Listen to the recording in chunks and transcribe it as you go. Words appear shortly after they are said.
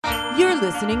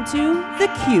listening to the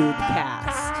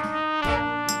Cubecast.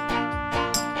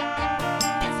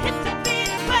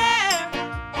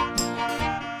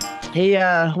 Hey,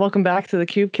 welcome back to the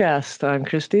Cubecast. I'm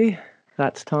Christy.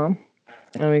 That's Tom.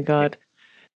 And we got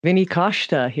Vinnie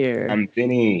Costa here. I'm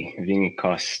Vinnie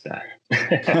Costa.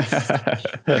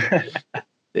 The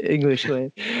English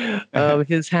way.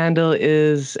 His handle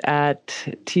is at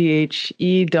the.vmc.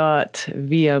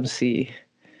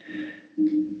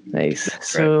 Nice.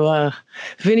 So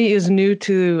Vinnie is new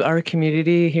to our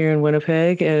community here in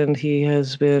Winnipeg, and he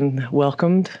has been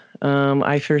welcomed.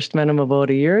 I first met him about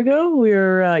a year ago. We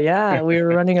were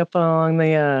running up along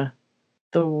the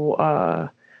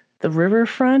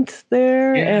riverfront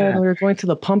there, and we were going to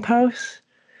the pump house.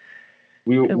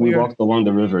 We walked along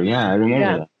the river. Yeah, I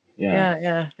remember that.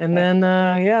 Yeah. And then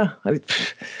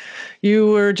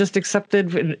you were just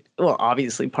accepted in, well,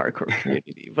 obviously parkour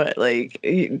community, but like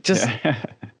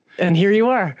and here you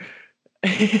are.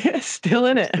 Still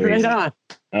in it. Right on.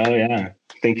 Oh yeah.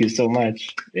 Thank you so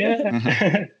much.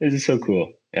 Yeah. This is so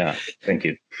cool. Yeah. Thank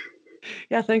you.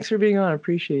 Yeah, thanks for being on. I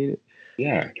appreciate it.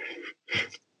 Yeah.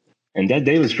 And that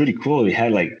day was pretty cool. We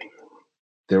had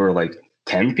there were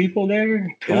 10 people there.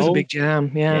 12? It was a big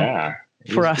jam. Yeah.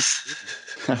 For us.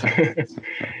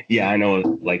 Yeah, I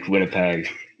know. Like Winnipeg,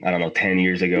 I don't know, 10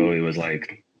 years ago, it was there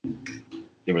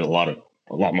were a lot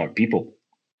more people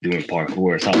doing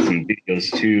parkour. I saw some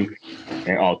videos too,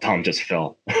 and Tom just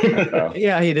fell.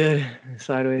 Yeah, he did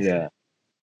sideways. Yeah,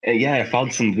 and I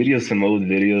found some videos, some old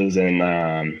videos, and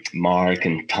Mark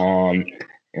and Tom,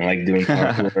 and doing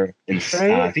parkour in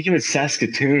I think it was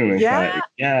Saskatoon. Yeah,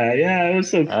 it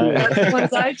was so cool. That's the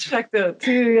ones I checked out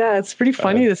too. Yeah, it's pretty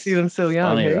funny to see them so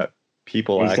young. Funny hey? that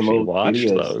people actually watch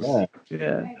videos, those.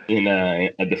 Yeah.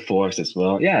 At the forest as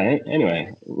well. Yeah.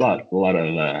 Anyway, a lot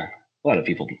of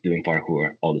people doing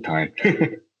parkour all the time.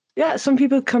 Yeah, some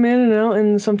people come in and out,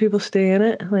 and some people stay in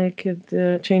it. Like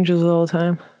it changes all the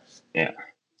time. Yeah.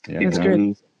 That's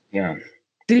great. Yeah.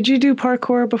 Did you do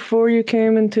parkour before you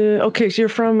came into? Okay, so you're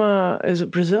from is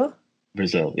it Brazil?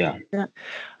 Brazil, yeah. Yeah.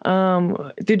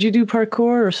 Did you do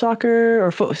parkour or soccer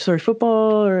or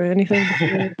football or anything?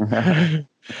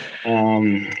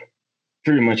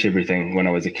 Pretty much everything when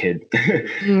I was a kid.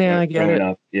 Yeah, I get it.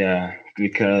 Up, yeah,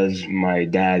 because my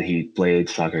dad, he played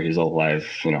soccer his whole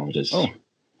life. Just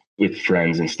with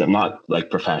friends and stuff. Not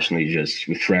professionally, just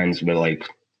with friends, but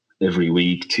every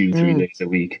week, 2-3 days a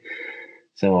week.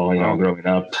 So growing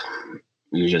up,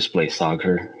 you just play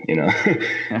soccer,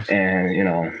 and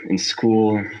in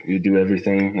school you do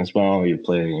everything as well. You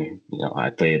play, I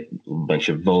played a bunch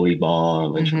of volleyball,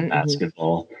 a bunch of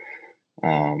basketball.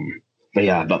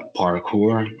 But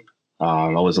parkour, I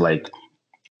was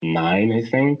 9, I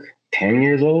think, 10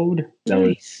 years old. That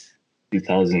was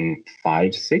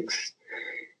 2005, 6,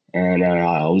 and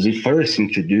I was first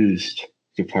introduced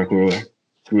to parkour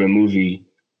through a movie,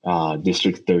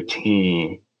 District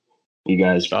 13. You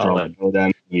guys probably know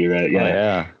that movie, right? Yeah.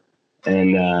 Oh,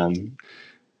 yeah.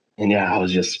 And I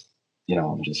was just,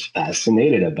 I'm just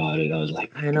fascinated about it. I was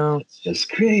like, I know, it's just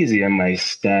crazy. And my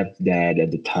stepdad at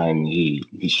the time, he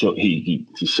showed me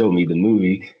the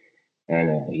movie,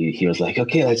 and he was like,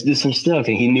 okay, let's do some stuff.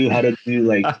 And he knew how to do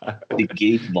the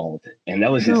gate vault, and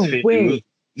that was his favorite movie.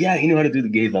 Yeah, he knew how to do the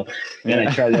gate vault. And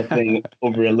I tried that thing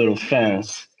over a little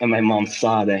fence, and my mom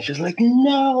saw that. She was like,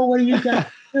 no, what are you guys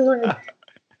doing?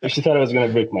 She thought I was going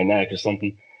to break my neck or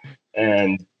something.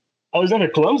 And I was never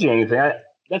clumsy or anything.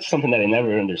 That's something that I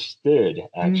never understood,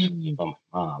 actually, from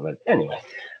my mom. But anyway,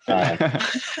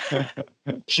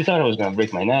 she thought I was going to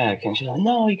break my neck. And she's like,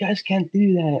 no, you guys can't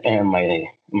do that. And my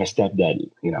stepdad,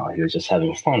 he was just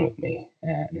having fun with me.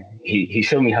 And he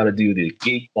showed me how to do the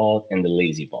gate vault and the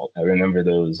lazy vault. I remember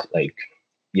those,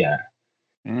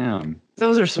 Damn.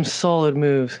 Those are some solid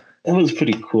moves. It was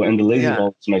pretty cool. And the lazy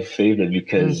vault was my favorite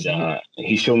because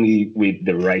he showed me with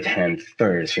the right hand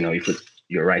first. You put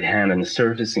your right hand on the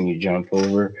surface and you jump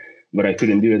over. But I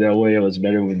couldn't do it that way. I was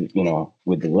better with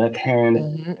the left hand.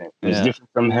 It was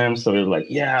different from him. So it was like,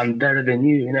 yeah, I'm better than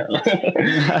you,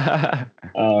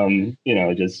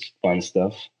 just fun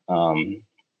stuff.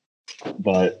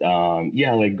 But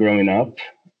growing up,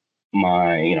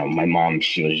 my mom,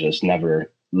 she was just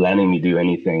never letting me do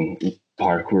anything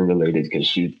parkour related because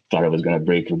she thought I was going to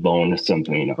break a bone or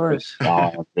something, Of course.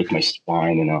 break my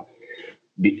spine,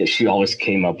 She always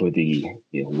came up with the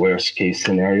worst case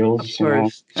scenarios. Of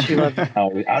course. She loved it.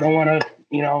 I don't want to,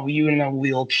 you in a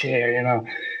wheelchair, and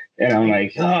I'm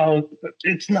like, oh,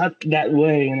 it's not that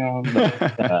way,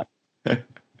 But,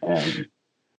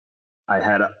 I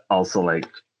had also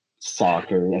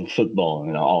soccer and football,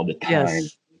 all the time.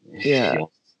 Yes. Yeah.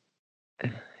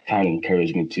 kind of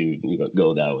encouraged me to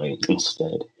go that way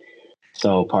instead.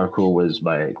 So parkour was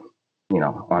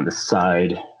on the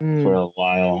side for a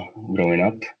while growing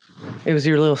up. It was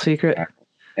your little secret.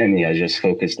 And I just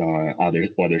focused on other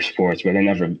sports, but I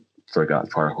never forgot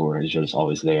parkour. It's just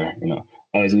always there. I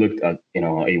always looked at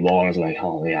a wall. I was like,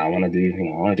 oh yeah, I want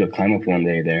to climb up one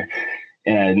day there,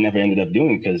 and I never ended up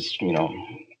doing it because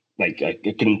like I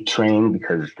couldn't train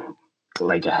because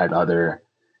like I had other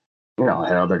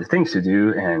things to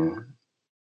do, and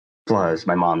plus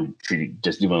my mom, she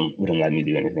just wouldn't let me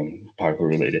do anything parkour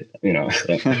related.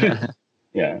 So,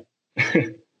 yeah.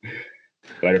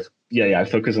 But I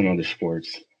focused on other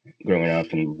sports growing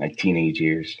up in my teenage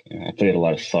years. I played a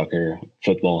lot of soccer,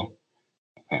 football,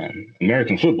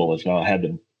 American football as well.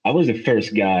 I was the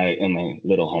first guy in my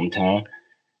little hometown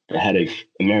that had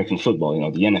American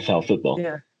football, the NFL football.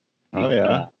 Yeah. Oh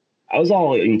yeah. I was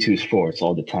all into sports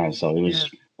all the time, so it was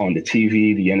on the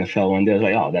TV, the NFL one day. I was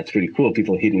like, oh, that's pretty cool.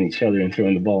 People hitting each other and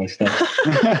throwing the ball and stuff.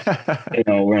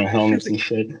 Wearing helmets and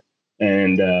shit.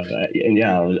 And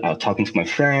I was talking to my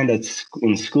friend that's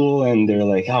in school, and they're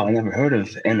like, "Oh, I never heard of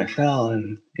NFL,"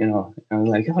 and I was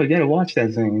like, "Oh, you gotta watch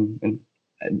that thing." And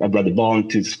I brought the ball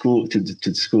into school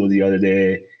to school the other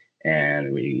day,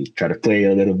 and we tried to play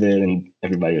a little bit, and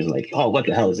everybody was like, "Oh, what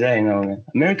the hell is that?"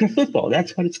 American football.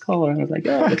 That's what it's called. And I was like,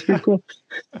 "Oh, that's pretty cool."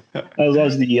 I was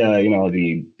always the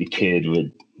the kid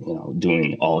with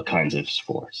doing all kinds of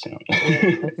sports. I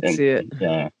can see it.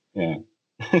 Yeah.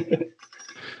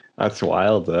 That's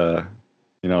wild.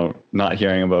 Not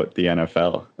hearing about the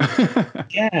NFL.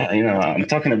 Yeah, I'm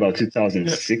talking about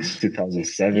 2006,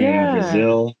 2007 in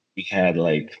Brazil. We had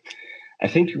I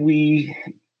think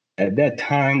at that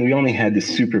time we only had the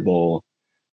Super Bowl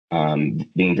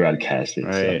being broadcasted.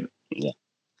 Right. So, yeah,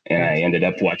 and I ended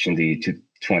up watching the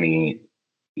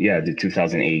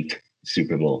 2008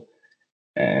 Super Bowl,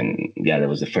 and that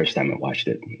was the first time I watched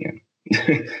it. Yeah.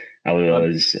 I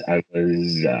was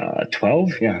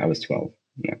 12. Yeah, I was 12.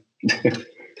 Yeah.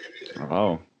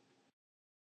 Oh.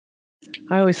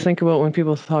 I always think about when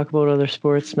people talk about other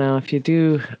sports now, if you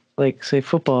do, like, say,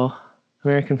 football,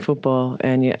 American football,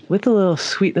 and yet with a little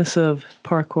sweetness of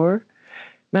parkour,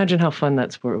 imagine how fun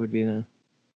that sport would be then.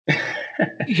 I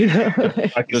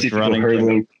can see people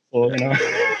hurdling people,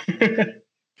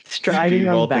 striding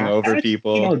on vaulting back. over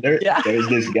people. There's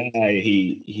this guy,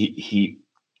 he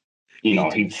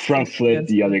front flipped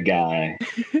the other guy,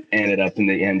 ended up in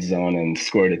the end zone and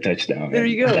scored a touchdown. There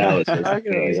you go. That was That's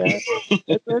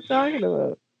what we're talking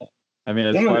about. I mean,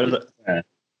 as far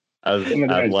as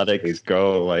athletics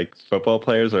go, like football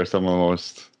players are some of the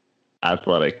most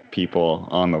athletic people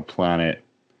on the planet.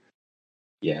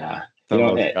 Yeah.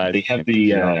 They have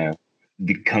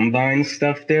the combine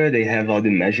stuff there. They have all the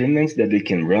measurements that they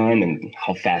can run and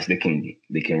how fast they can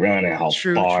run and how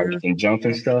far they can jump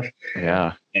and stuff.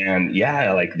 Yeah. And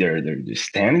like their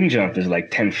standing jump is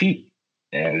like 10 feet.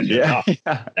 And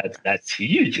that's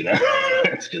huge,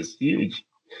 That's just huge.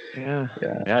 Yeah.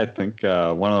 I think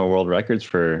one of the world records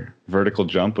for vertical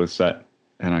jump was set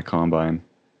in a combine.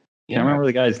 Can't remember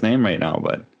the guy's name right now,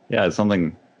 but it's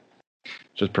something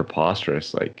just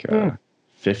preposterous, like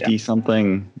 50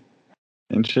 something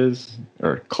inches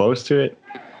or close to it.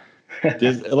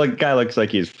 Like guy looks like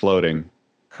he's floating.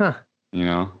 Huh.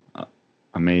 And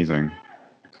Amazing.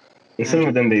 some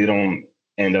of them, they don't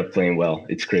end up playing well.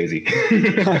 It's crazy.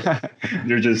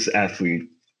 They're just athlete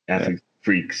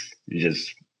freaks.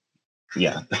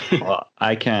 Well,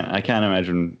 I can't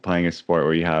imagine playing a sport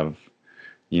where you have,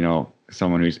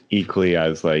 someone who's equally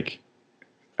as like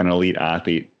an elite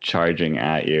athlete charging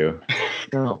at you.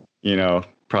 No.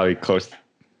 Probably close to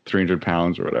 300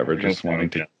 pounds or whatever, just wanting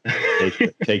to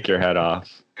take your head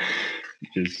off.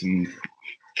 Just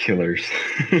killers.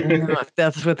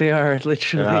 That's what they are,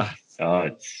 literally. Yeah.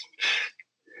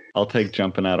 I'll take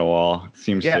jumping at a wall. It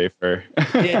seems safer.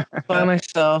 By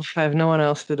myself. I have no one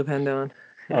else to depend on.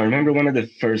 I remember one of the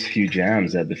first few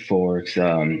jams at the Forks.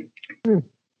 I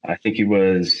think it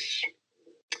was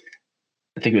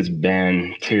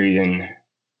Ben, Tyrion,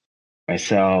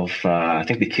 myself. I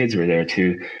think the kids were there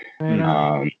too.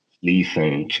 Leaf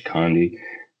and Chikandi.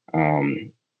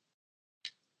 And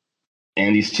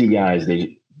these two guys,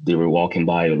 they were walking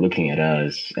by looking at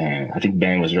us, and I think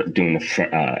Ben was doing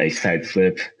a side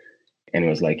flip, and it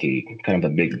was like a kind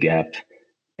of a big gap,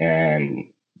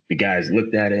 and the guys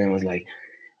looked at it and was like,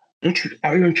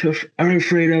 are you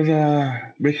afraid of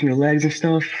breaking your legs and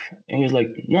stuff? And he was like,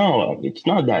 no, it's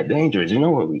not that dangerous. You know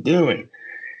what we're doing.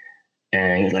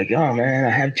 And he's like, oh man,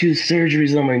 I have 2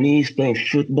 surgeries on my knees playing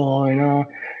football,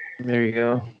 There you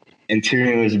go. And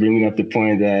Tyrion was bringing up the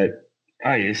point that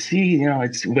Oh, you see,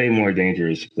 it's way more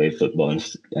dangerous to play football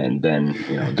and then,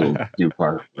 do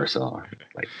parkour. So,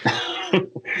 like,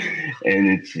 and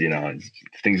it's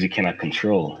things you cannot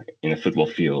control in a football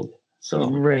field. So,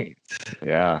 Right.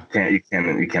 Yeah. you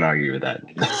can't argue with that.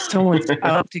 Someone's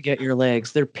out to get your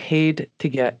legs. They're paid to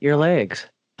get your legs.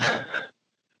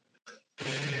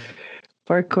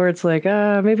 Parkour, it's like,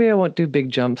 maybe I won't do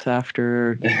big jumps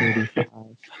after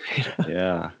 35.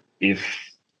 Yeah.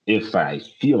 If I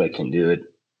feel I can do it,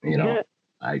 Yeah.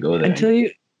 I go there. Until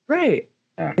you, right.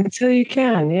 Yeah. Until you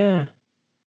can, yeah.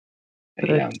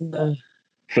 Yeah. But,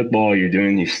 Football, you're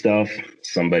doing your stuff.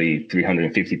 Somebody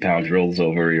 350 pounds rolls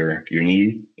over your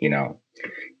knee. You got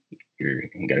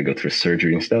to go through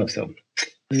surgery and stuff. So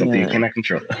something you cannot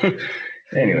control.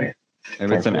 Anyway,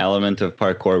 if it's an element of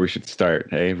parkour, we should start.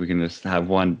 Hey, we can just have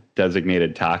one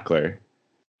designated tackler.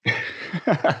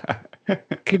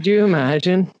 could you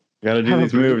imagine? You got to do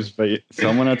these moves, but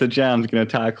someone at the gym's going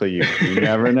to tackle you. You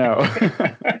never know.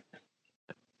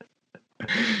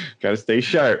 Got to stay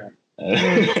sharp.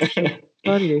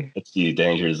 Funny. That's the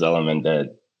dangerous element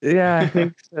that. Yeah, I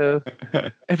think so.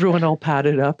 Everyone all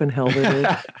padded up and held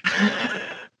it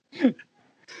in.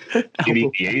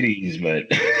 Maybe the 80s, but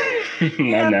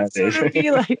not nowadays. Sort of be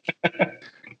like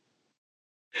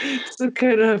some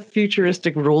kind of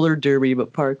futuristic roller derby,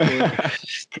 but parkour.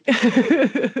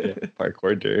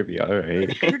 Parkour derby, all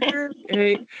right.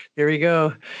 Hey, here we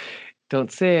go.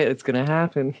 Don't say it; it's gonna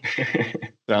happen.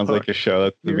 Sounds like a show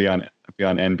that would be on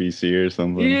NBC or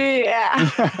something.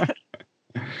 Yeah.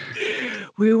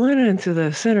 We went into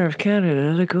the center of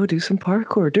Canada to go do some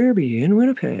parkour derby in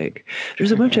Winnipeg.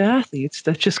 There's a bunch of athletes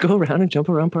that just go around and jump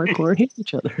around parkour and hit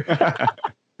each other.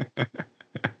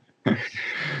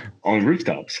 On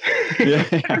rooftops.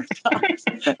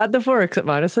 At the Forks at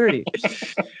 -30.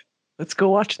 Let's go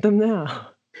watch them now.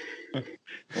 Oh,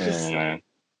 man.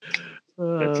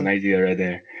 That's an idea right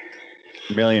there.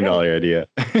 $1 million idea.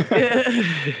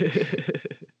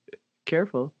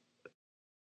 Careful.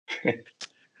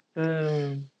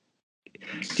 Do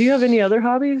you have any other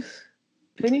hobbies,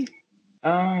 Vinnie?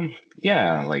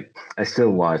 Yeah, like I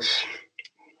still watch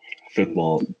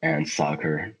football and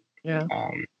soccer. Yeah.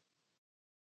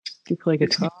 Do you play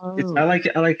guitar? I like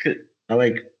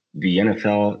the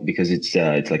NFL because it's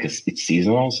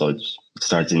seasonal, so it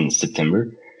starts in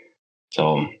September.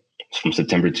 So from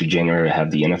September to January, I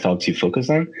have the NFL to focus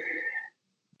on.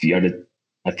 I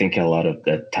think a lot of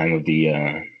that time of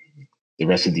the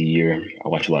rest of the year, I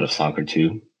watch a lot of soccer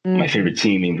too. Mm-hmm. My favorite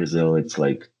team in Brazil, it's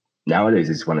like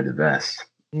nowadays it's one of the best.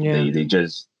 Yeah. They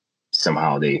just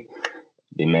somehow they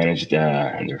managed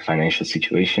their financial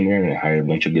situation there and they hired a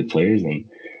bunch of good players and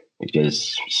it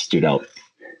just stood out.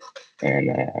 And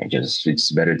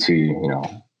it's better to,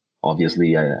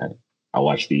 obviously I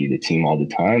watch the team all the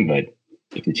time, but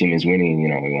if the team is winning,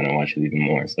 we want to watch it even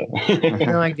more. So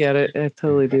no, I get it. I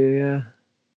totally do. Yeah.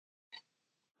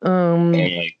 And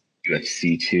like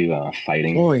UFC too,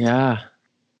 fighting. Oh yeah.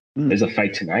 There's a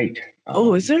fight tonight.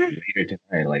 Is there? Later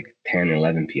tonight, like 10,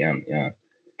 11 p.m. Yeah.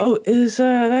 Oh, is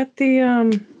that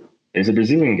the There's a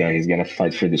Brazilian guy. He's gonna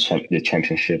fight for the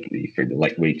championship, for the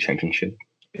lightweight championship.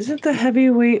 Isn't the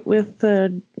heavyweight with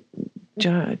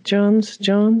John Jones?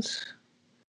 John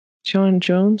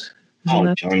Jones?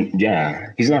 John.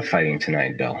 Yeah, he's not fighting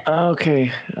tonight though.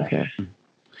 Okay. I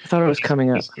thought it was coming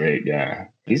up. He's great. Yeah,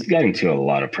 he's got into a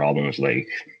lot of problems, like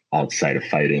outside of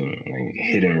fighting, like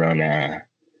hit and run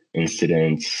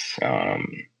incidents,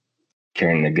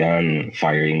 carrying a gun,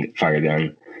 fire a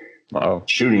gun,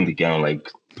 shooting the gun, like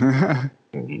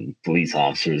police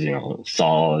officers,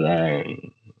 saw that,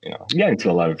 and he got into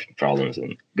a lot of problems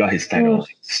and got his title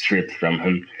stripped from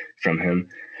him,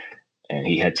 and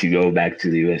he had to go back to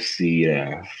the UFC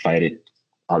to fight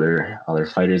other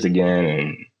fighters again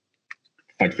and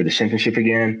fight for the championship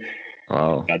again.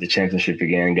 Wow. Got the championship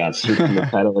again, got stripped from the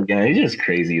title again. He's just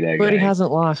crazy, that guy. But he hasn't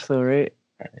lost though, right?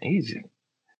 He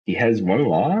has one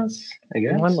loss, I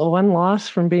guess. One loss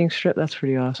from being stripped. That's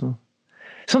pretty awesome.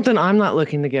 Something I'm not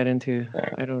looking to get into.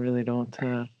 I don't.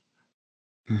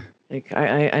 Like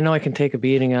I know I can take a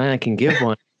beating and I can give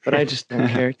one, but I just don't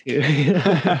care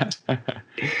to.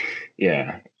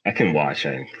 Yeah, I can watch.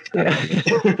 Yeah,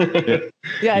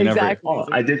 exactly.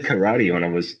 I did karate when I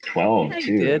was 12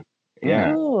 too. You did?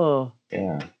 Yeah. Oh.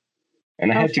 Yeah.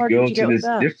 And I had to go to this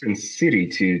different city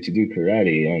to do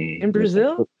karate. And in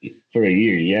Brazil? For a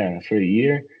year, yeah. For a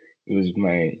year. It was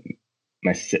my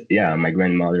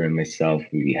grandmother and myself.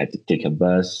 We had to take a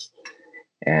bus.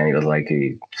 And it was like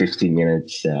a 15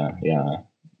 minutes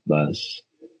bus.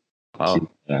 Wow. To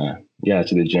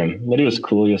the gym. But it was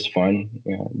cool. It was fun.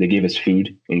 Yeah. They gave us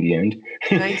food in the end.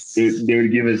 Nice. they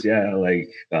would give us,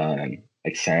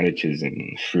 like sandwiches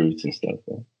and fruits and stuff.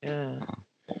 Yeah.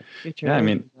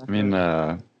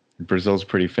 Yeah, Brazil's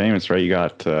pretty famous, right? You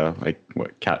got like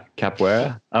what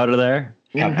capoeira out of there,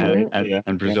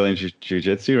 and Brazilian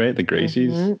jiu-jitsu, right? The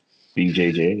Gracies,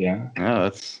 BJJ, yeah. Yeah,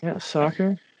 that's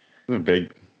soccer. A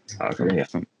big soccer, yeah.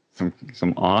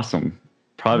 Some awesome,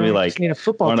 probably like need a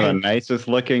football one team. of the nicest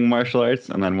looking martial arts,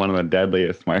 and then one of the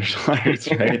deadliest martial arts,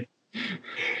 right?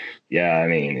 Yeah, I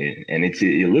mean,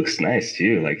 it looks nice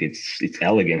too. Like it's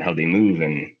elegant how they move,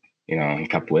 and in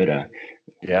capoeira,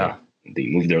 they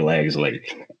move their legs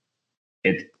like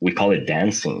it. We call it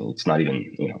dancing. It's not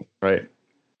even right.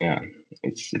 Yeah,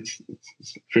 it's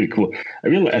pretty cool.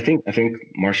 I think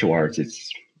martial arts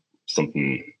it's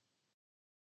something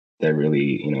that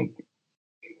really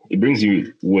it brings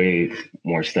you way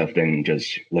more stuff than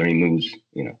just learning moves.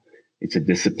 It's a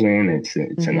discipline. It's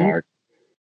an art,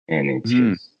 and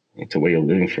it's a way of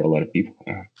living for a lot of people.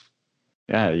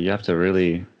 Yeah, you have to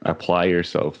really apply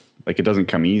yourself. Like it doesn't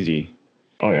come easy.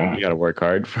 Oh yeah, you got to work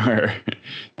hard to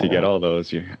get all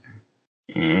those. I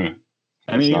mean,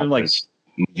 even like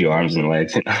move your arms and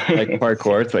legs. Like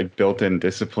parkour, it's like built-in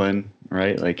discipline,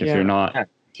 right? Like if you're not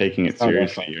taking it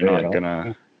seriously, you're not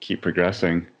gonna keep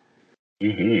progressing.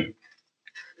 Mm-hmm.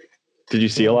 Did you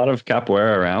see a lot of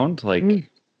capoeira around, like in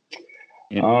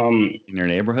your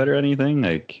neighborhood or anything?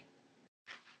 Like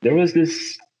there was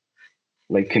this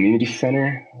like community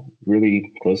center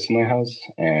really close to my house,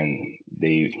 and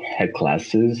they had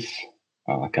classes,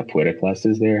 capoeira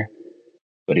classes there.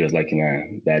 But it was like in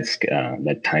a bad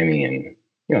timing,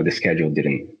 and the schedule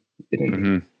wasn't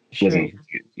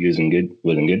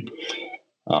good.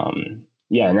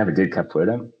 Yeah, I never did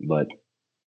capoeira, but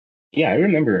yeah, I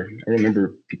remember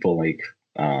people like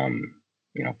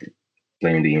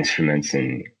playing the instruments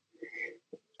in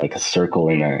like a circle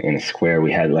in a square.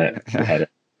 We had a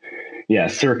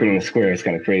circle in a square. It's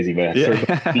kind of crazy, but a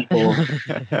circle of people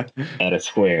at a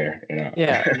square.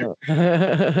 Yeah.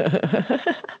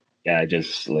 Yeah,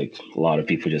 just like a lot of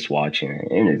people just watching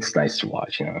it, and it's nice to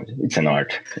watch. It's an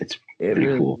art. It's pretty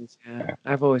really cool. Is, yeah.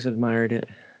 I've always admired it.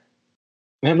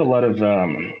 We have a lot of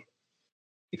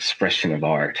expression of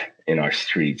art in our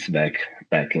streets back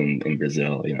in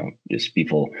Brazil. Just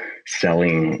people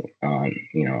selling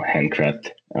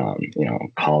handcraft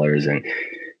collars, and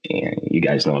you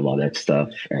guys know about that stuff,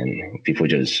 and people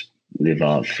just live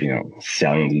off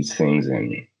selling these things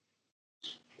and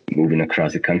moving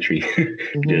across the country,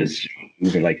 just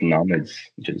moving like nomads,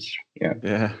 just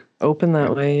open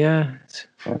that way. Yeah,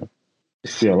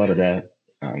 see a lot of that.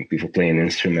 People playing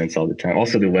instruments all the time.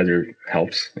 Also, the weather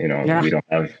helps. We don't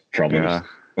have problems.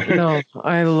 No,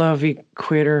 I love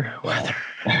equator weather.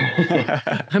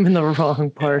 I'm in the wrong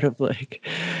part of like.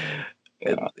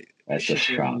 That's a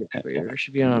shock. Equator.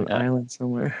 Should be on an island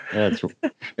somewhere. Yeah,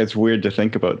 it's weird to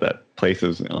think about that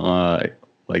places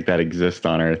like that exist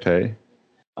on Earth, hey?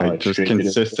 Like just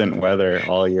consistent weather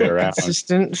all year round.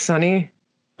 Consistent, sunny.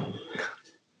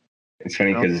 It's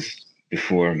funny because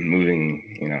before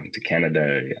moving, to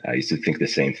Canada, I used to think the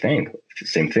same thing.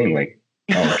 Like,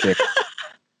 okay,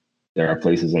 there are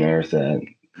places on Earth that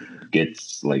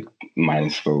gets like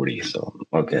 -40. So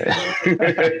okay.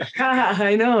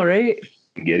 I know, right?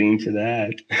 Getting to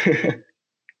that.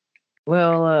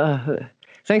 Well,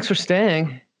 thanks for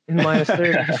staying in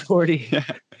 -30, 40.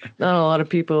 Not a lot of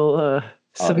people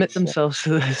submit themselves to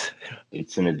this.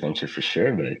 It's an adventure for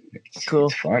sure, but it's cool.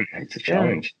 It's fun. It's a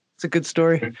challenge. It's a good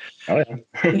story. Oh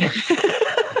yeah.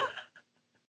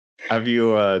 Have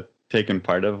you taken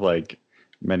part of like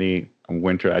many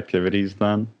winter activities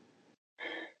then?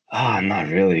 Not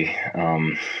really.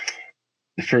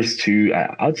 The first two,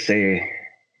 I'd say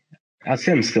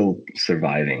I'm still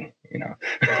surviving.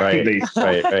 Right.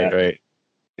 Right.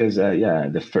 Because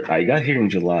I got here in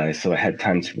July, so I had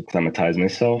time to acclimatize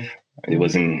myself. It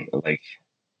wasn't like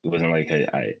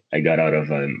I got out of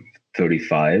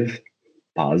 35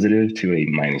 positive to a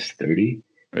 -30.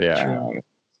 Yeah.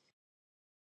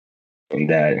 And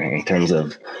that in terms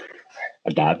of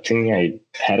adapting, I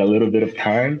had a little bit of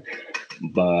time,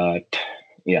 but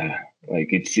yeah,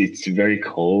 like it's very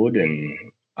cold, and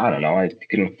I don't know. I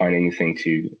couldn't find anything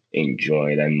to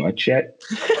enjoy that much yet.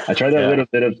 I tried a little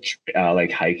bit of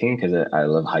like hiking because I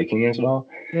love hiking as well.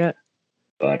 Yeah.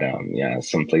 But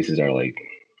some places are like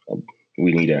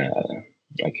we need a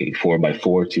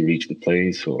 4x4 to reach the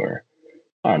place, or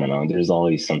I don't know. There's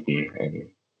always something, and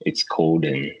it's cold,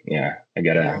 and I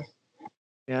gotta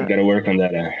work on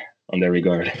that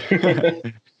regard.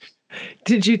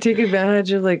 Did you take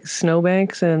advantage of like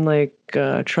snowbanks and like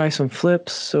try some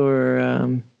flips or?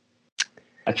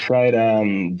 I tried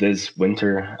this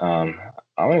winter.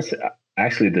 I want to say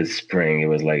actually this spring. It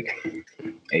was like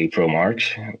April,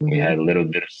 March. We had a little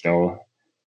bit of snow,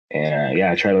 and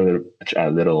I tried a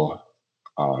little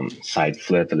side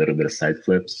flip, a little bit of side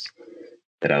flips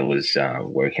that I was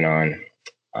working on.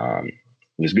 It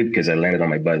was good because I landed on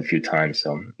my butt a few times,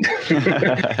 so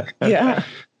Yeah.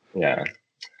 yeah,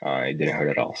 it didn't hurt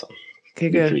at all. So Okay,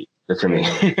 good. Good for me.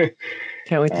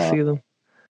 Can't wait to see them.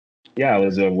 Yeah, I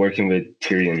was working with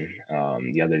Tyrion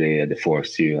the other day at the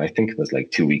Forest too. I think it was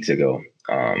like 2 weeks ago.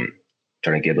 Trying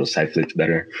to get those side flips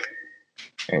better,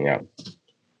 and yeah,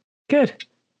 Good.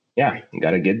 yeah,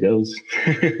 gotta get those.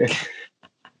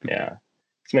 Yeah,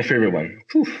 it's my favorite one.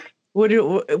 Whew.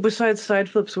 Besides side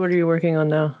flips, what are you working on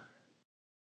now?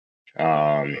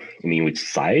 You mean which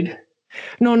side?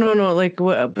 No. Like,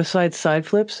 what besides side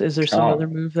flips? Is there some other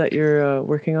move that you're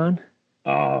working on?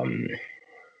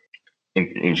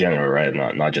 In general, right?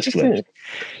 Not just flips.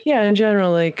 In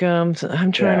general. Like, I'm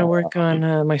trying to work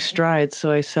on my strides,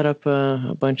 so I set up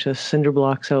a bunch of cinder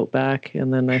blocks out back,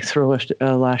 and then I throw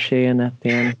a lache in at the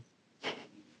end.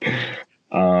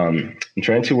 I'm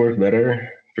trying to work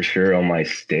better for sure on my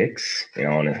sticks. I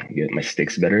want to get my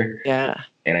sticks better. Yeah.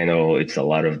 And I know it's a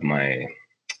lot of my,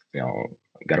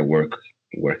 got to work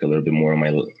a little bit more on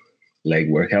my leg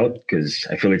workout because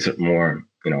I feel it's more,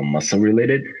 muscle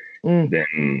related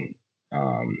than,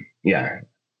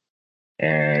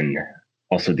 and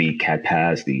also the cat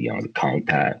pass, the Kong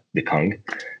pad, the Kong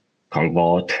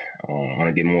vault. I want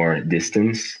to get more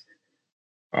distance.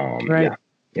 Right.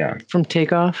 Yeah. From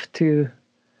takeoff to.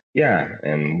 Yeah,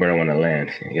 and where I want to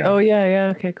land. Yeah. Oh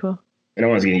yeah. Okay, cool. And I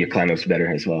want to get your climb-ups better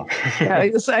as well. Yeah,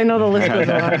 I know the list goes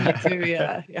on. Me too.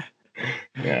 Yeah. Yeah.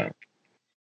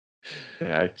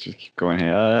 Yeah, I just keep going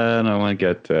here. And I want to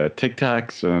get Tic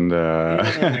Tacs and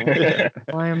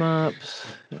climb ups.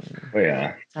 Oh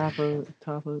yeah. Top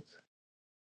outs.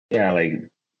 Yeah, like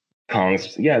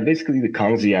Kongs. Yeah, basically the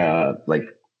Kongs. Yeah, like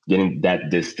getting that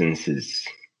distance is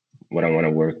what I want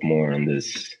to work more on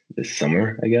this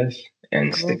summer, I guess,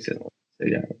 and sticks it. So,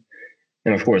 yeah.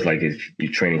 And of course, like if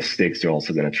you're training sticks, you're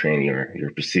also going to train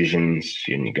your precisions,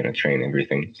 and you're going to train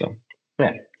everything. So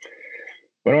yeah.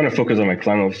 But I want to focus on my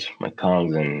climb-ups, my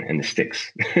Kongs, and the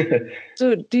sticks.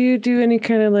 So do you do any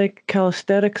kind of like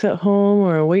calisthenics at home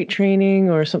or weight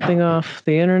training or something off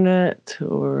the internet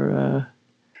or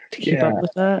to keep up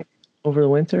with that over the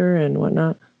winter and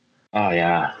whatnot? Oh,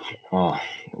 yeah. Oh,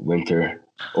 winter.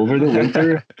 Over the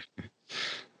winter,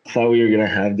 I thought we were going to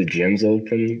have the gyms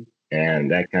open,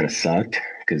 and that kind of sucked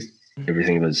because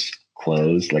everything was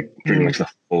closed, like pretty much the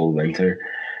whole winter.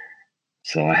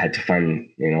 So I had to find,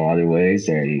 other ways,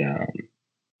 and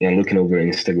looking over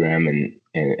Instagram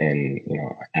and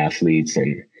athletes,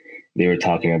 and they were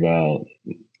talking about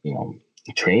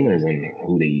trainers and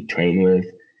who they train with,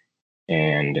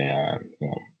 and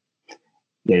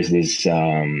there's this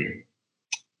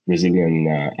Brazilian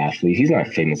athlete. He's not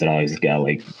famous at all. He's got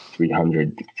like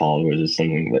 300 followers or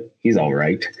something, but he's all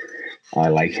right. I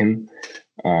like him.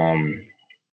 And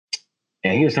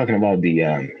he was talking about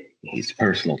his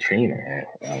personal trainer.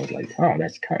 And I was like, oh,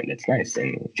 that's nice.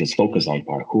 And just focus on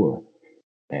parkour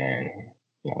and,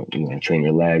 train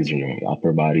your legs, your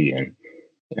upper body and,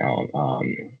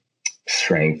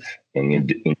 strength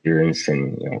and endurance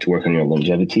and, to work on your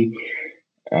longevity.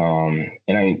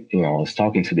 And I was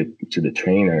talking to the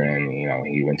trainer, and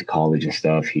he went to college and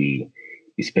stuff. He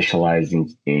specialized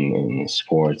in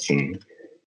sports, and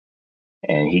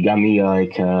he got me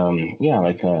like an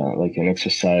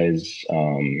exercise,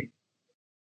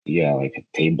 like a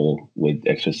table with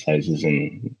exercises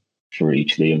and for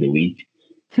each day of the week.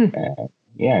 And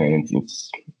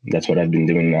that's what I've been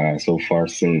doing so far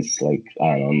since like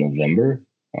I don't know, November.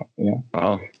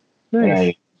 Wow. Nice. And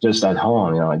I just at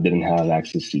home, I didn't have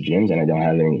access to gyms, and I don't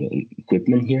have any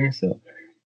equipment here, so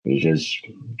it was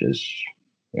just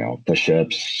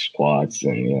push-ups, squats,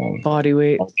 and body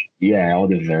weight. All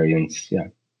the variants. Yeah.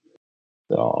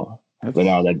 So, but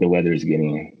now that the weather is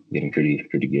getting pretty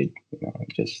good,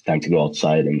 just time to go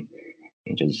outside and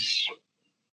just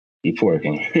keep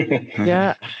working.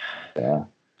 Yeah.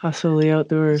 Hustle the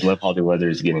outdoors. I love how the weather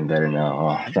is getting better now. Oh,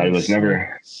 I thought it was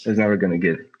never gonna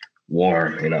get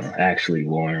warm, actually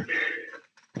warm.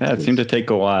 Yeah, it seemed to take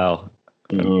a while.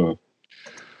 Mm-hmm.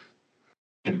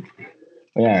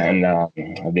 Yeah, and I've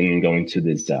been going to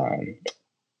this. I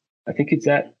think it's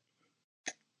at.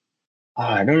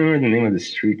 I don't remember the name of the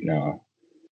street now.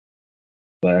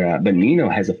 But Nino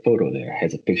has a photo there.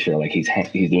 Has a picture like he's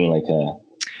doing like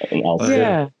an outfit.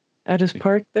 Yeah, at his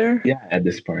park there. Yeah, at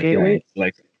this park. Gateway. Yeah, it's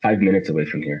like 5 minutes away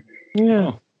from here.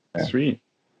 Yeah. Oh, sweet.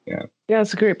 Yeah. Yeah,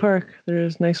 it's a great park.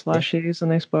 There's nice laches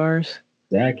and nice bars.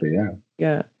 Exactly. Yeah.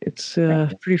 Yeah, it's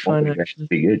pretty fun actually.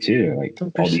 Pretty good too. Like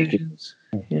Some all these. precisions.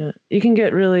 Yeah, you can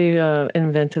get really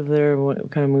inventive there.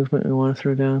 What kind of movement we want to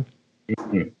throw down.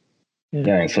 Mhm.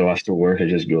 Yeah, and so after work, I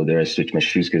just go there. I switch my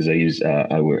shoes because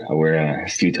I wear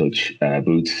steel toe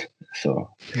boots. So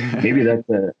maybe that's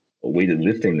a weighted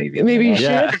lifting. Maybe Maybe you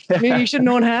Yeah. should. Maybe you should.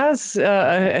 No one has.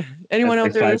 Anyone out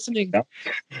That's there like listening?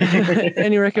 5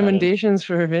 Any recommendations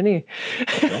for Vinnie?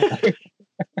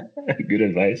 Good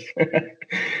advice.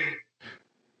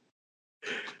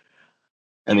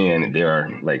 I mean, they are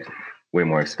like way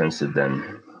more expensive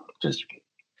than just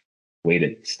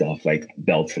weighted stuff like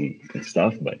belts and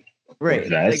stuff, but or Right, like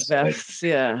vests. But vests.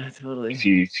 Yeah, totally.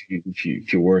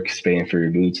 if your work is paying for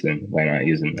your boots, then why not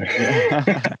use them?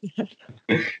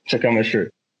 Check out my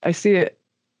shirt. I see it.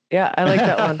 Yeah, I like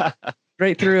that one.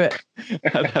 Right through it.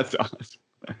 That's awesome.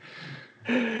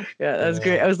 Yeah, that's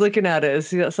great. I was looking at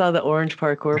it. I saw the orange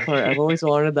parkour part. I've always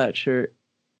wanted that shirt.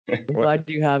 I'm glad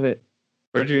you have it.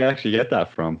 Where did you actually get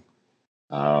that from?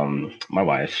 My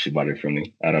wife, she bought it for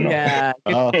me. I don't know. Yeah,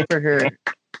 good Oh. for her.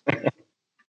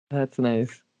 That's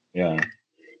nice. Yeah.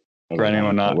 For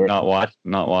anyone not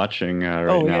watching right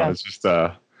Oh, now, yeah. it's just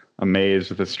a maze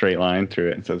with a straight line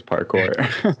through it. It says parkour.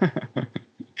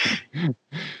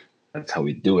 That's how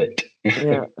we do it.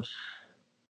 Yeah.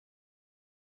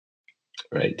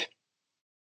 Right.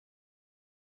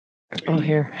 Oh,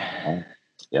 here.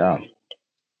 Yeah.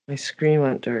 My screen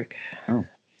went dark.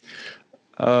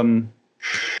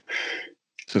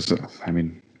 So, I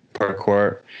mean,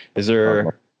 parkour. Is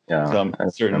there some I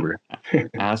certain remember.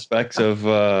 aspects of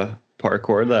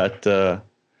parkour that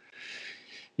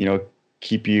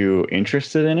keep you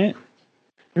interested in it?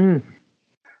 Mm.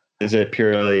 Is it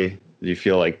purely, do you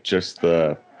feel like just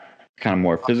the kind of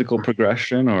more physical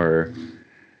progression, or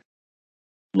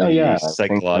No, maybe yeah, I think,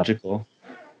 psychological?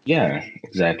 yeah,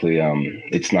 exactly.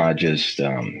 It's not just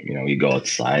you go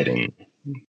outside and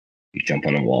you jump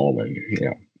on a wall and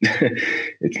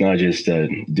it's not just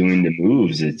doing the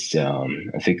moves. It's I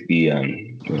think the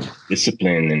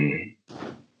discipline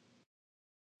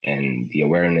and the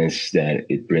awareness that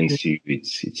it brings to you.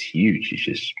 It's huge. It's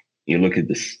just you look at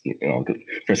this.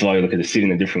 First of all, you look at the city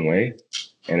in a different way,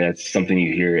 and that's something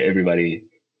you hear everybody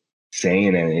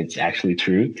saying, and it's actually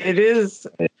true. It is.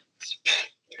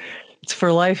 It's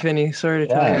for life, Vinnie. Sorry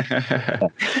to tell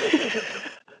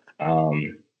you.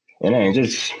 And then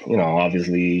just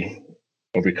obviously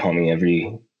overcoming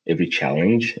every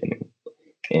challenge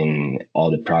and all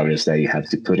the progress that you have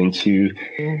to put into,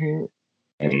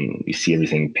 and you see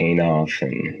everything paying off,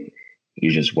 and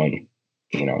you just want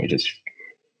you just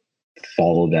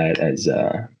follow that as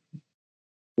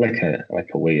like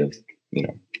a way of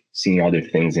seeing other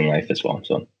things in life as well.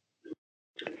 So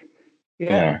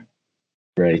yeah,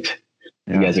 right.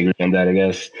 Yeah. You guys agree on that, I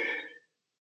guess?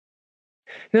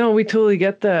 No, we totally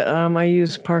get that. I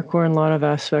use parkour in a lot of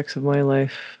aspects of my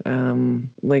life,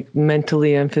 like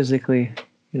mentally and physically,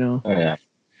 Oh yeah.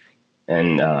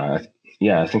 And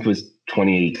yeah, I think it was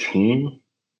 2018.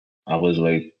 I was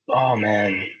like, oh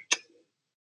man,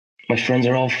 my friends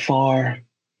are all far,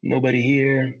 nobody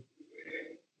here.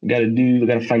 We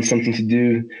gotta find something to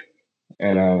do.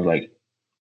 And I was like,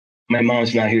 my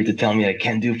mom's not here to tell me I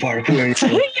can't do parkour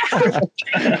anymore.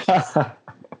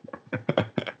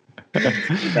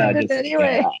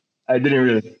 Anyway. I didn't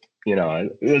really,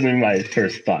 it wasn't my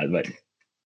first thought, but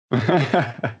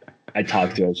I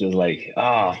talked to her. She was like,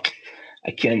 "Oh,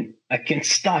 I can't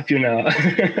stop you now."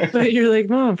 But you're like,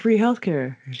 Mom, free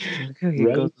healthcare. Like, okay,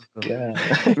 Right? go. Yeah.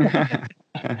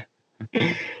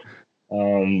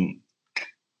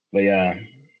 But yeah,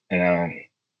 and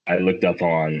I looked up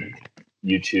on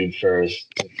YouTube first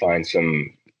to find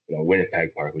some,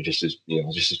 Winnipeg Park, which just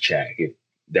to check if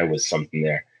there was something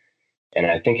there. And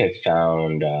I think I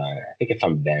found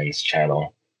Ben's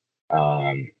channel.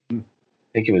 I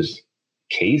think it was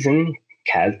Kazan.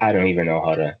 I don't even know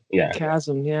how to. Yeah,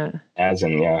 Chasm, yeah.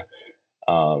 Kazan. Yeah.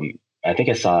 I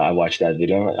think I watched that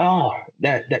video. I'm like, oh,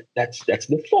 that's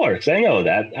the Forks. I know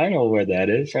that. I know where that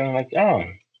is. And I'm like, oh,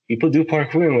 people do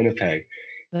parkour in Winnipeg.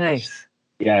 Nice.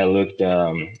 Yeah, I looked,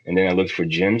 and then I looked for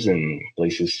gyms and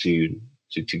places to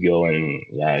go, and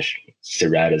yeah,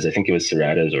 Serratas. I think it was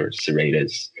Serratas or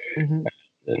Serratas. Mm-hmm.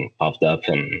 And popped up,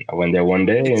 and I went there one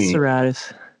day. It's And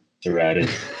Serratus. Serratas.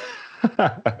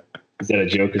 Is that a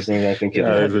joke or something? I think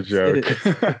Yeah, it's a joke.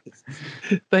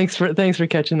 Thanks for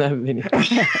catching that, Vinnie.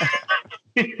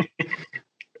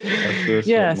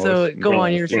 Yeah, so go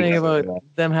on. You were saying about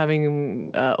them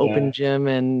having open gym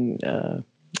and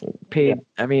paid.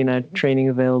 I mean, training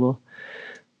available.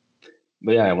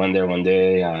 But yeah, I went there one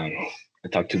day. I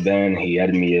talked to Ben. He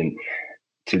added me in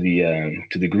to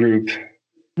the group.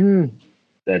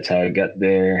 that's how I got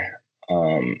there.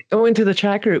 Into the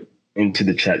chat group. Into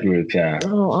the chat group, yeah.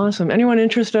 Oh, awesome. Anyone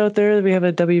interested out there? We have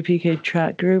a WPK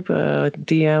chat group.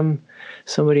 DM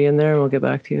somebody in there and we'll get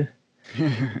back to you.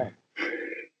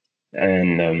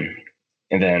 And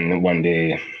then one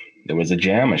day there was a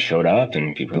jam. I showed up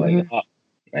and people were like, "Oh,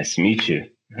 nice to meet you."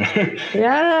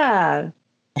 Yeah.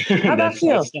 How'd that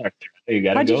feel? You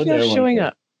gotta How'd you go feel there showing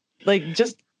up? Like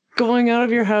just going out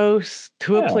of your house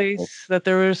to a place that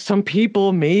there were some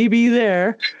people maybe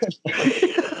there.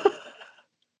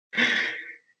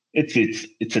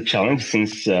 It's a challenge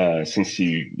since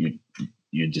you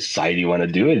decide you want to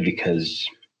do it, because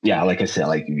like I said,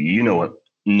 like what,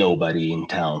 nobody in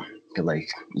town, like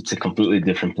it's a completely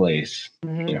different place,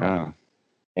 you know.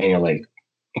 And you're like,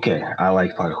 okay, I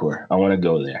like parkour, I want to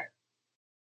go there.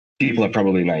 People are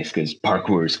probably nice because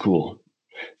parkour is cool.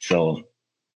 So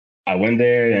I went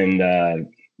there, and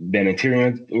Ben and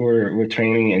Tyrion were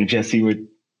training, and Jesse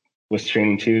was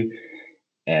training too,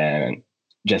 and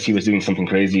Jesse was doing something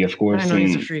crazy, of course. I know,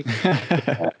 he's a freak.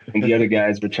 And the other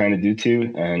guys were trying to do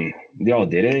too, and they all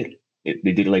did it.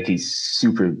 They did like a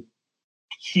super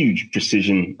huge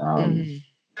precision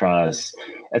across.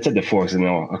 I said the forks,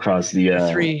 across the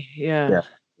three,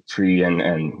 tree and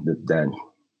that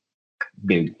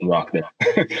big rock there,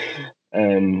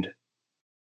 and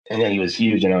then he was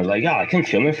huge, and I was like, I can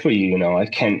film it for you. I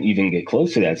can't even get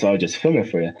close to that, so I'll just film it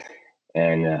for you.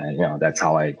 And that's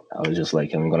how I was just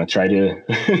like, I'm gonna try to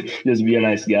just be a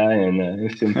nice guy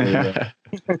and film for you.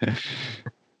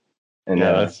 And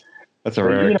that's a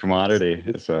rare commodity.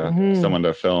 It's someone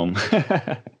to film.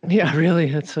 Yeah,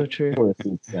 really, that's so true.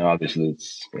 Obviously,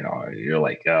 it's you're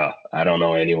like, I don't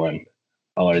know anyone.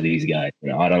 How are these guys?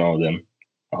 I don't know them.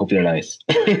 I hope they're nice.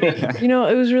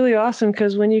 It was really awesome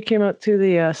because when you came out to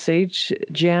the Sage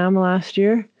Jam last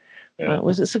year,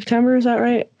 was it September? Is that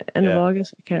right? End of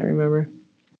August? I can't remember.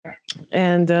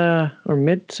 And or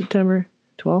mid-September,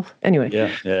 12th. Anyway.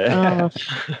 Yeah.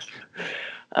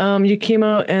 You came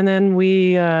out, and then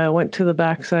we went to the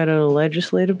backside of the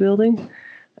legislative building,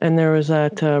 and there was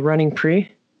that running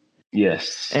pre.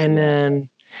 Yes. And then,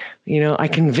 I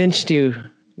convinced you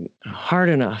hard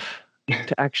enough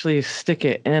to actually stick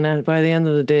it, and by the end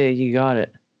of the day, you got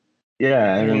it.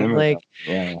 Yeah, I remember. Like,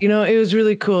 it was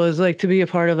really cool. It was like to be a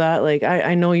part of that. Like,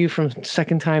 I know you from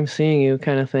second time seeing you,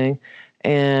 kind of thing,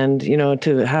 and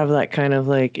to have that kind of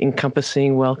like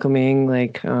encompassing, welcoming,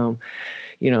 like,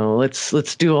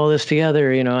 let's do all this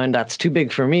together, and that's too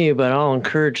big for me, but I'll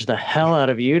encourage the hell out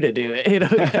of you to do it,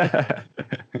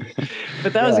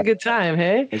 But that was a good time,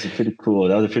 hey? It was pretty cool.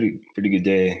 That was a pretty good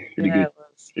day.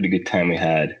 Pretty good time we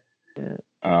had. Yeah.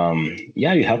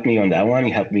 You helped me on that one.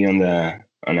 You helped me on a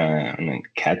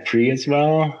cat tree as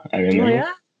well. I remember. Oh,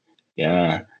 yeah?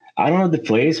 Yeah. I don't know the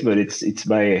place, but it's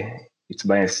by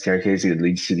a staircase that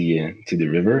leads to the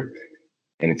river,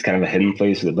 and it's kind of a hidden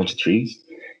place with a bunch of trees.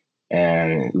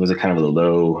 And it was a kind of a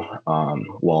low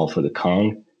wall for the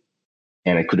Kong,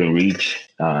 and I couldn't reach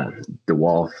the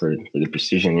wall for the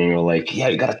precision. And you were like,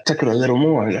 you gotta tuck it a little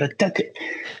more. You gotta tuck it.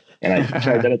 And I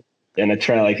tried that, and I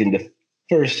tried like in the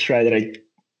first try that I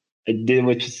did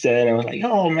what you said. And I was like,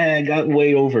 oh man, I got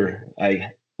way over.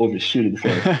 I overshooted the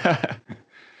first.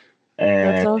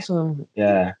 That's awesome.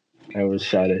 Yeah, I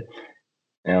overshot it.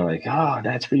 And I'm like, oh,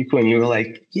 that's pretty cool. And you were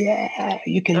like, yeah,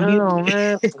 you can do it. Oh,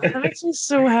 man. That makes me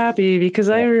so happy because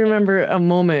I remember a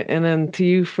moment, and then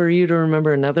for you to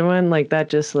remember another one, like that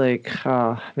just like,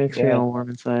 makes me all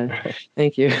warm inside.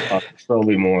 Thank you.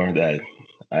 Probably more that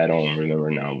I don't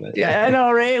remember now. But yeah, I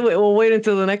know, right? We'll wait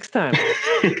until the next time.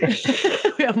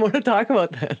 We have more to talk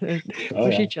about that.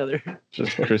 Push each other.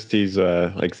 Just Christy's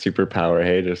like superpower,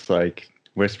 hey? Just like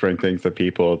whispering things to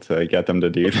people to get them to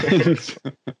do things.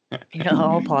 Yeah,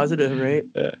 all positive, right?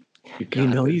 Yeah. You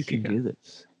can do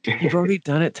this. You've already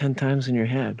done it 10 times in your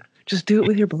head. Just do it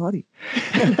with your body.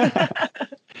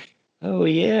 Oh,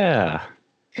 yeah.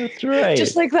 That's right.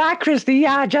 Just like that, Christy.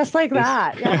 Yeah, just like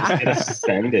that. Yeah. Just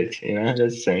send it,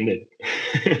 just send it.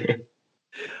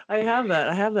 I have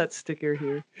that sticker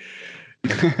here.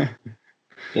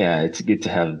 Yeah, it's good to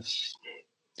have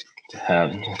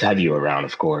you around,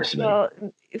 of course. But, well,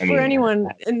 anyone,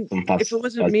 and if it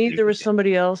wasn't me, there was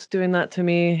somebody else doing that to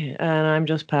me, and I'm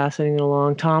just passing it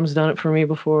along. Tom's done it for me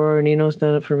before. Nino's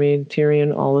done it for me.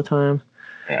 Tyrion all the time.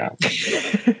 Yeah.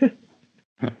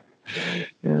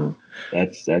 Yeah.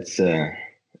 That's a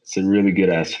really good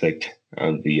aspect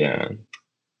of the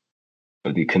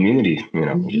community.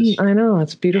 I know,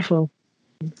 it's beautiful.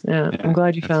 Yeah, I'm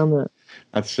glad you found that.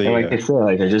 That's like I said,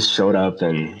 like I just showed up,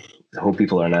 and I hope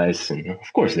people are nice, and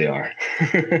of course they are.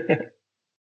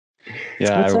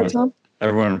 Yeah,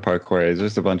 everyone in parkour is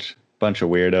just a bunch of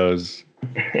weirdos.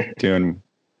 doing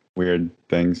weird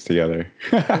things together.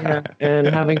 Yeah, and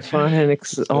having fun and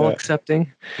all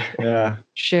accepting. Yeah.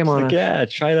 Shame on us. Yeah,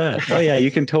 try that. Oh yeah,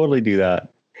 you can totally do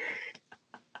that.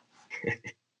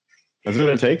 That's what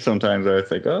it takes sometimes. I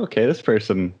think, oh, okay, this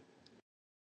person,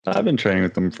 I've been training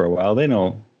with them for a while. They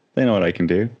know what I can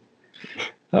do.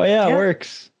 Oh yeah, it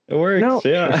works. It works. No,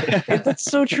 yeah. that's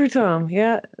so true, Tom.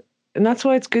 Yeah, and that's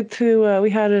why it's good to. We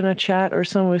had in a chat or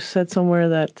someone said somewhere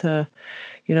that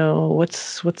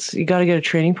what's you got to get a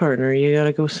training partner. You got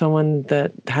to go someone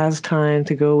that has time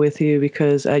to go with you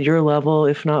because at your level,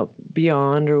 if not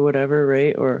beyond or whatever,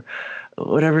 right, or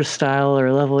whatever style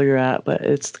or level you're at, but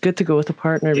it's good to go with a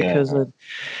partner because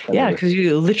because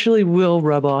you literally will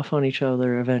rub off on each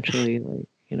other eventually, like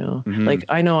like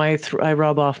I know I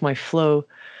rub off my flow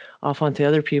off onto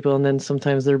other people, and then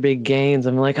sometimes they're big gains.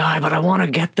 I'm like, but I want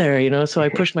to get there, so I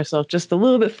push myself just a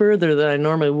little bit further than I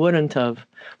normally wouldn't have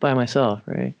by myself,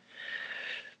 right?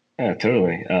 Yeah,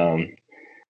 totally.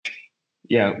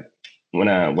 Yeah, when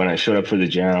I showed up for the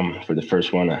jam for the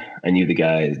first one, I knew the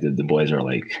guys, the boys are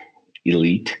like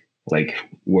elite, like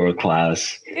world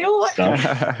class stuff.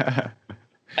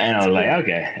 And I was like,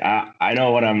 okay, I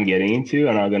know what I'm getting into.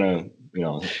 I'm not gonna,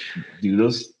 do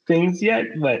those things yet,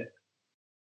 but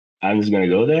I'm just gonna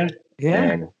go there.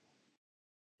 Yeah.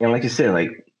 And like you said,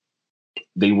 like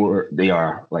they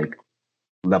are like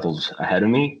levels ahead of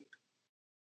me,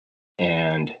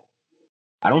 and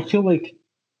I don't feel like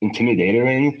intimidated or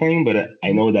anything, but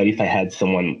I know that if I had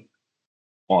someone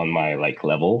on my like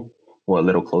level or a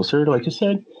little closer, like you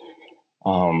said,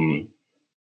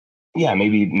 yeah,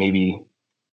 maybe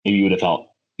you would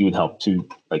help to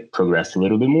like progress a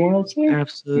little bit more, I'd say.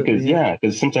 Absolutely.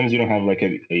 Because sometimes you don't have like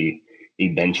a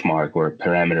benchmark or a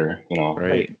parameter,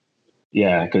 Right.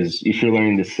 Yeah, because if you're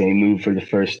learning the same move for the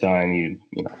first time, you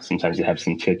know sometimes you have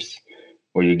some tips,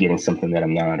 or you're getting something that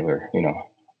I'm not, or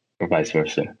or vice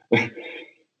versa.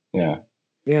 Yeah.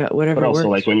 Yeah, whatever. But also,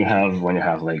 works. like when you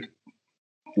have like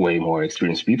way more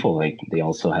experienced people, like they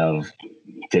also have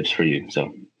tips for you.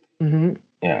 So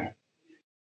yeah.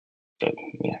 So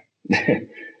yeah.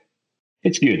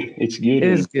 It's good. It's good. It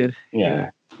is good.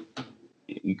 Yeah.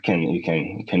 You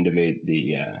can debate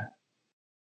the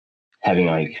having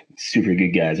like super good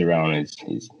guys around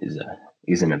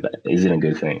isn't a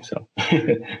good thing. So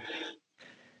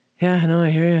Yeah, no, I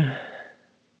hear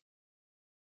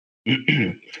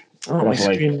you. Oh, my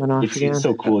screen went off again. It's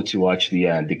so cool to watch the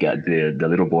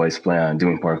little boys play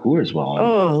doing parkour as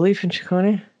well. Leaf and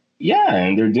Chicone. Yeah,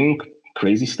 and they're doing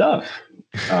crazy stuff.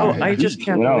 I just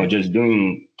can't believe just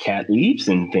doing cat leaps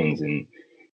and things, and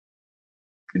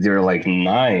they're like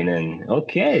 9, and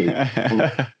okay,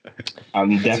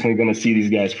 I'm definitely gonna see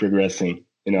these guys progressing.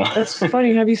 That's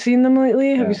funny. Have you seen them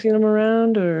lately? Have you seen them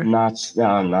around or not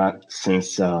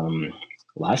since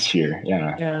last year?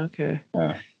 Yeah. Yeah. Okay.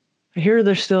 I hear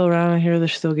they're still around. I hear they're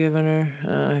still giving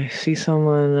her. I see some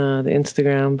on the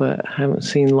Instagram, but I haven't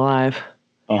seen live.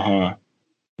 Yeah.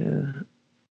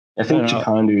 I think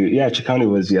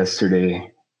Chikandu was yesterday.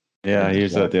 Yeah, he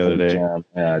was at the other day. Jam,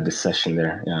 the session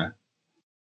there. Yeah.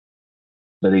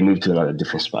 But they moved to another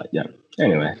different spot. Yeah.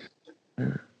 Anyway.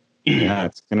 Yeah,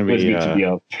 it's gonna be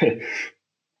up.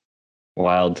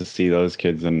 wild to see those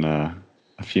kids in a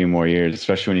few more years,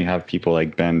 especially when you have people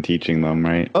like Ben teaching them,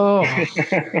 right? Oh.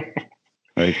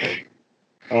 Like.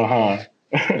 I'm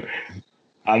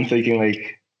thinking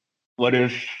like, what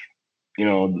if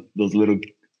those little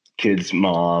kids'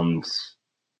 moms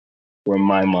were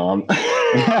my mom?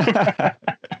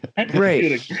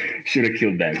 Right. Should have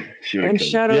killed them. And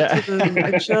shout out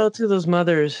to those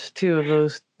mothers too of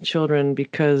those children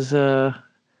because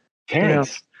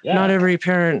parents. Not every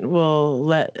parent will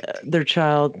let their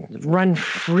child run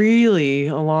freely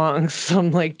along some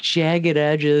like jagged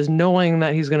edges, knowing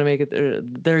that he's going to make it.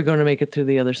 They're going to make it to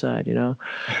the other side,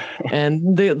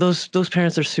 And those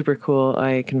parents are super cool.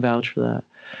 I can vouch for that.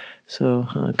 So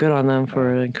good on them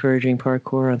for encouraging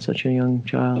parkour on such a young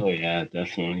child. Oh yeah,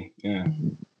 definitely. Yeah,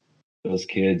 those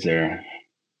kids they're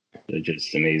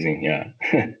just amazing. Yeah,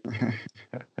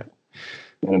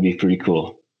 gonna be pretty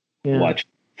cool. Yeah. Watch.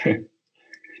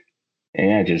 And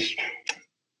yeah, just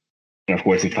and of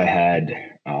course, if I had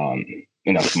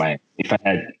if I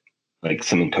had like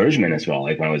some encouragement as well,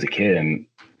 like when I was a kid, I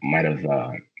might have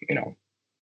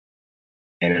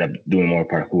ended up doing more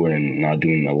parkour and not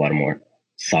doing a lot more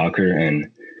soccer,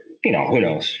 and who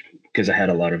knows, because I had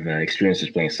a lot of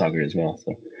experiences playing soccer as well,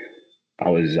 so I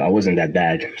wasn't that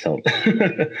bad, so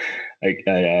I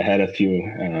had a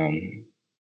few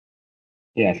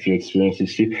a few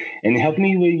experiences too, and it helped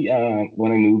me with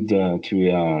when I moved to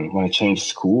when I changed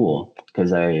school,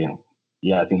 because I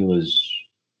think it was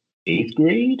 8th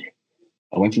grade.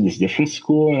 I went to this different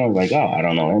school, and I was like, oh, I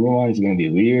don't know anyone. It's gonna be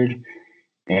weird.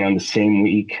 And on the same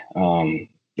week,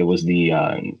 there was the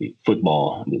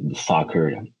football, the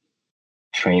soccer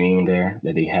training there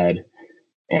that they had.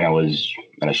 And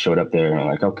I showed up there and I'm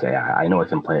like, okay, I know I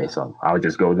can play. So I'll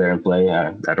just go there and play.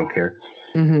 I don't care.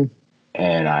 Mm-hmm.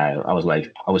 And I was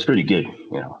like, I was pretty good,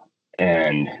 you know.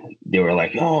 And they were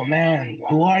like, oh man,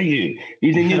 who are you?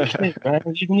 You're the new kid, right?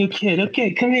 You're the new kid.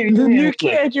 Okay, come here. The Come here. new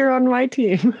kid, you're on my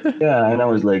team. Yeah. And I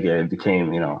was like, it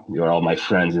became, you were all my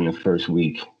friends in the first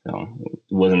week. It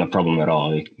wasn't a problem at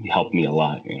all. It helped me a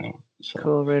lot, you know. So,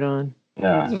 Cool, right on.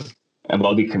 yeah.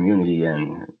 About the community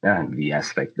and the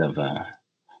aspect of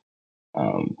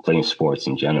playing sports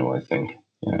in general, I think.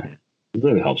 Yeah, it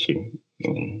really helps you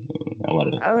in a lot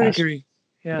of I would aspects. agree.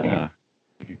 Yeah. Yeah.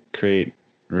 You create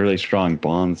really strong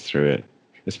bonds through it,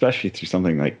 especially through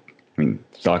something like,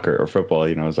 soccer or football,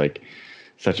 is like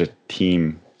such a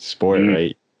team sport,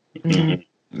 right? Mhm.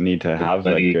 You need to have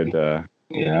like Everybody-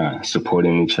 good,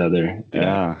 supporting each other.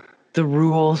 The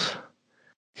rules.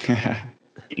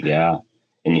 Yeah.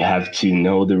 And you have to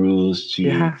know the rules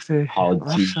You have to. how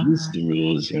to use the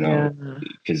rules,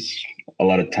 because a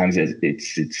lot of times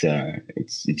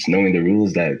it's knowing the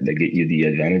rules that get you the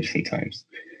advantage sometimes.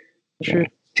 True.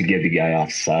 To get the guy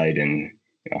offside and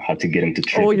how to get him to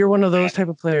trip. Oh, you're one of those type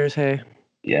of players, hey?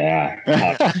 Yeah.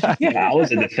 I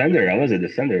was a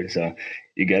defender. So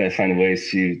you gotta find ways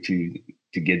to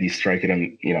get the striker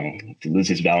on, to lose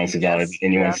his balance without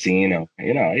anyone seeing him.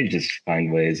 You just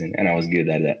find ways, and I was good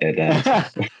at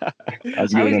that. I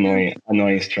was good at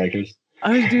annoying strikers.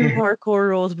 I was doing parkour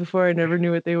rolls before. I never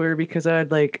knew what they were because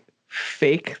I'd like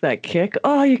fake that kick.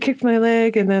 Oh, you kicked my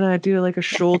leg, and then I'd do like a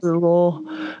shoulder roll.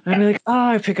 I'd be like, oh,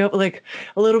 I pick up like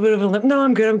a little bit of a limp. No,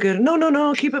 I'm good.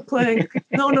 No, keep it playing.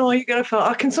 No, you gotta fall.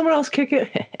 Oh, can someone else kick it?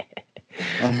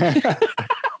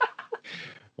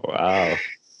 Wow.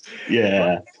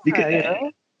 Yeah.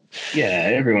 Because,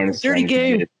 everyone is dirty trying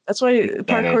game. to get That's why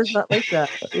parkour's not like that.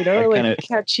 You kinda, you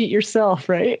can't cheat yourself,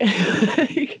 right?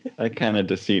 that kind of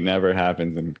deceit never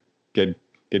happens in good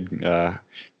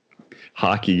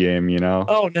hockey game,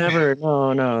 Oh, never.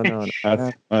 No.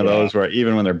 That's one of those where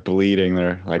even when they're bleeding,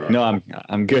 they're like, "No,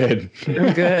 I'm good.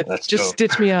 I'm good. Let's Just go.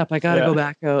 stitch me up. I gotta go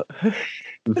back out."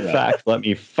 In fact, let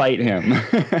me fight him."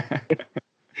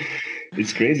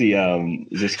 It's crazy.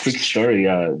 This quick story.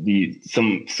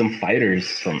 Some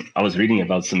fighters. I was reading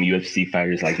about some UFC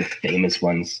fighters, like the famous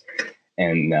ones,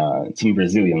 and some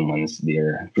Brazilian ones.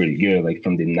 They're pretty good, like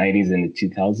from the '90s and the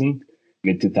 2000s,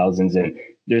 mid 2000s, and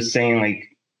they're saying like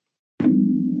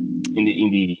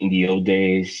in the old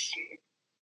days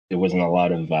there wasn't a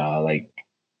lot of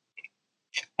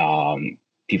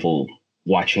people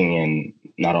watching and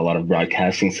not a lot of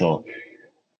broadcasting, so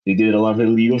they did a lot of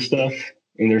illegal stuff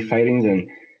in their fightings, and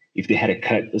if they had a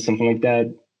cut or something like that,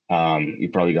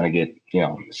 you're probably gonna get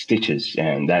stitches,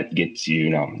 and that gets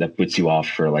that puts you off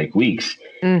for like weeks.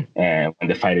 And when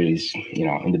the fighter is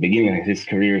in the beginning of his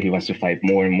career, he wants to fight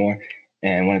more and more,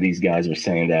 and one of these guys was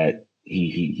saying that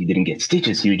he didn't get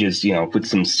stitches. He would just put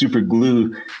some super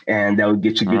glue, and that would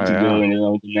get you good to go, and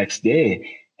the next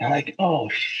day. And I'm like, oh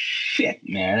shit,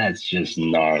 man, that's just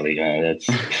gnarly, man.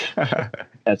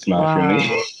 That's not for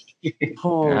me.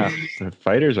 The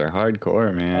fighters are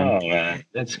hardcore, man. Oh man,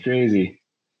 that's crazy.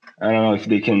 I don't know if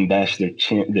they can bash their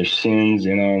shins,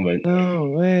 but No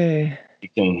way. they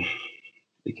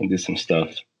can do some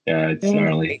stuff. Yeah, it's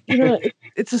gnarly.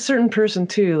 It's a certain person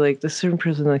too. Like the certain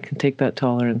person that can take that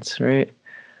tolerance, right?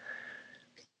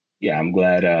 Yeah, I'm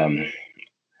glad. I don't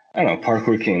know.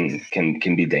 Parkour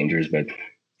can be dangerous, but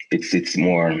it's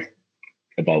more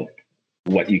about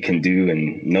what you can do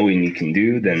and knowing you can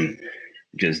do than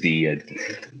just the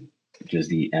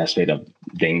aspect of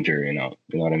danger. You know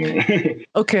what I mean?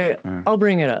 Okay, I'll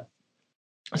bring it up.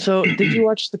 So, did you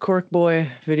watch the Cork Boy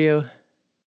video?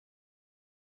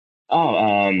 Oh,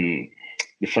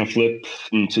 the front flip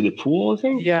into the pool, I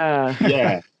think. Yeah.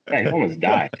 Yeah, he almost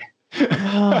died.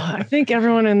 I think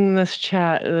everyone in this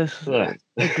chat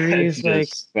agrees.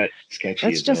 That's sketchy.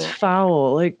 That's just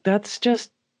foul. Like that's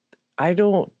just.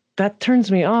 That turns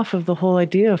me off of the whole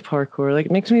idea of parkour. Like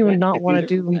it makes me not want to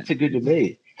do. That's a good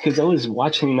debate. Because I was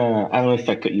watching. I don't know if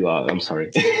I cut you out. I'm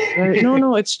sorry.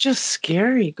 No, it's just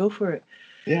scary. Go for it.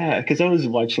 Yeah, because I was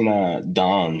watching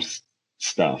Dom's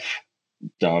stuff,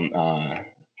 Dom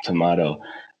Tomato,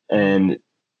 and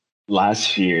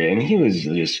last year, and he was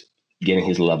just getting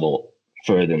his level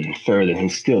further and further. He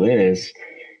still is.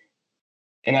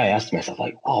 And I asked myself,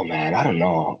 like, oh man, I don't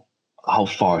know how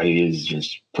far he is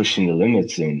just pushing the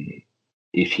limits, and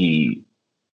if he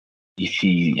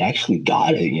actually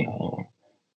got it,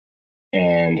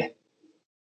 And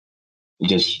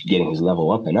just getting his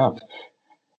level up and up.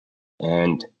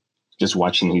 And just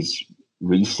watching his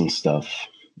recent stuff,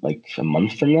 like a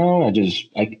month from now, I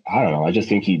don't know. I just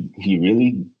think he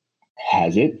really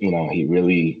has it. He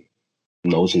really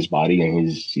knows his body, and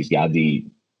he's got the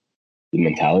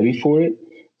mentality for it.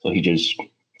 So he just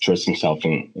trusts himself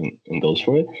and goes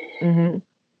for it. Mm-hmm.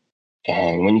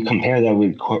 And when you compare that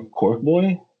with Cork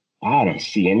Boy, I don't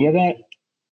see any of that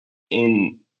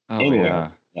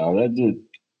anywhere. Yeah. That dude,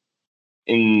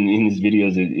 in his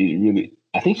videos, it really,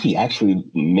 I think he actually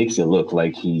makes it look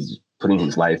like he's putting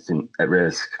his life at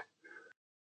risk.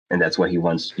 And that's what he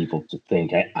wants people to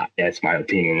think. That's my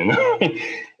opinion.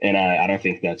 And I don't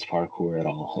think that's parkour at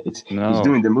all. He's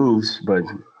doing the moves, but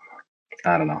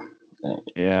I don't know.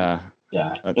 Yeah.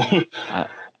 Yeah.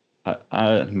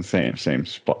 I'm in the same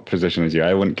position as you.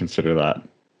 I wouldn't consider that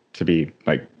to be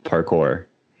like parkour,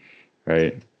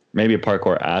 right? Maybe a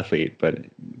parkour athlete, but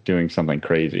doing something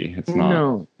crazy. It's not.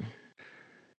 No.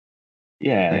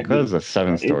 Yeah. Like, that was a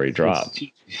 7-story drop.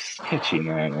 It's sketchy,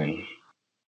 man.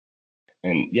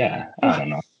 And yeah, I don't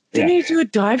know. Didn't he do a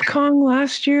dive Kong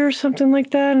last year or something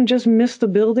like that and just missed the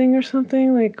building or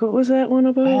something? Like, what was that one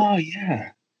about? Oh,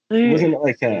 yeah. Wasn't it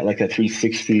like a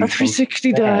 360? A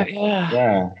 360 dive, yeah.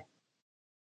 Yeah.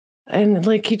 And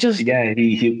like he just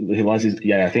he lost his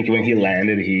I think when he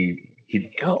landed he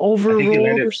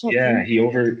overrolled or something. Yeah, he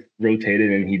over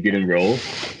rotated and he didn't roll,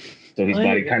 so his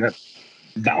body kind of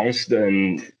bounced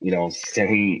and sent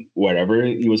him wherever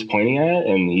he was pointing at,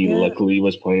 and he luckily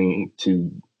was pointing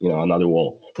to another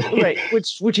wall. Right,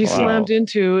 which he slammed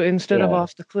into instead of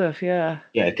off the cliff. Yeah,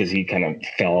 because he kind of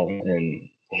fell and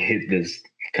hit this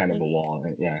kind of a wall.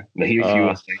 But he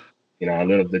was like, a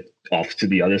little bit off to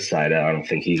the other side. I don't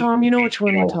think he. Tom, you know which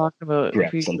one we're talking about.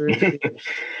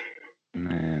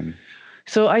 Man.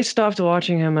 So I stopped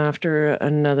watching him after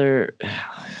another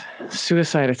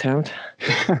suicide attempt.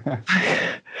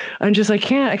 I'm just, I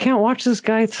can't watch this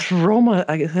guy throw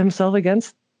himself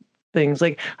against things.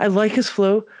 Like, I like his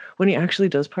flow when he actually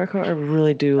does parkour. I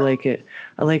really do like it.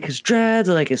 I like his dreads.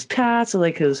 I like his tats. I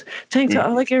like his tank top.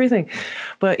 I like everything.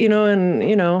 But I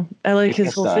like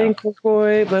his whole thing, Cork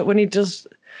Boy. But when he does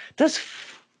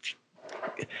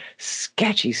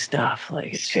sketchy stuff,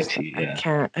 like, it's sketchy, just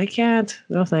I can't.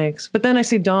 No thanks. But then I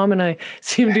see Dom and I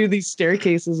see him do these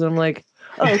staircases, and I'm like,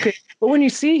 oh, okay. But when you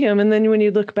see him, and then when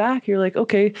you look back, you're like,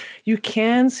 okay, you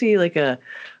can see like a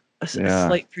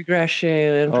slight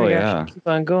progression and keep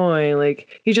on going.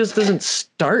 Like, he just doesn't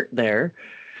start there,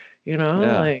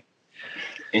 like.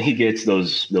 And he gets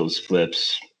those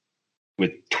flips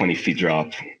with 20 feet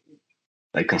drop,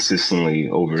 like consistently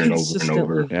over and over and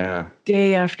over. Yeah.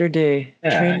 Day after day.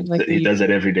 Yeah. He does it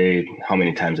every day. How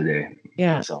many times a day?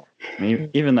 Yeah. So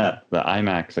even the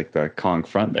IMAX, like the Kong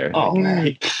front there. Oh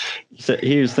man.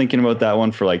 He was thinking about that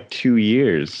one for like 2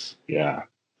 years. Yeah.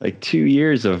 Like 2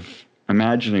 years of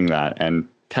imagining that and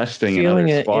testing in other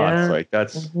spots. Yeah. Like,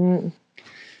 that's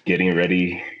getting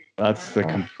ready. That's the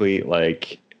complete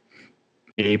like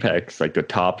apex, like the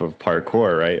top of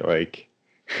parkour, right? Like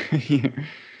you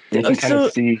can kind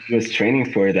of see he was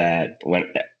training for that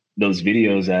when those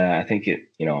videos. I think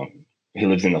he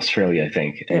lives in Australia, I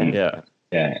think. And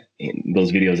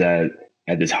those videos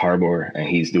at this harbor, and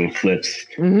he's doing flips,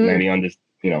 landing on this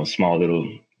small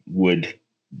little wood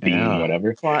beam,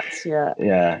 whatever. Plots,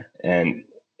 and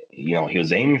he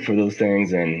was aiming for those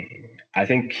things, and I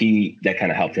think that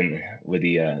kind of helped him with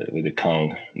the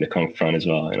Kong front as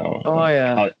well.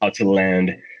 How to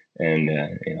land, and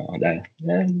that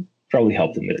probably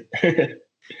helped him with it.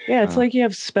 Yeah, it's like you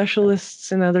have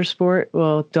specialists in other sport.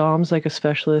 Well, Dom's like a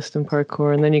specialist in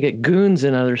parkour, and then you get goons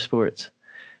in other sports,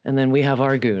 and then we have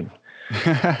our goon.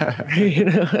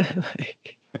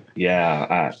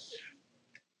 Yeah.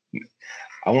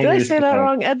 Did I say that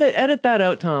wrong? Edit that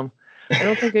out, Tom. I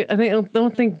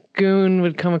don't think goon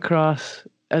would come across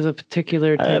as a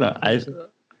particular type.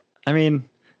 I mean,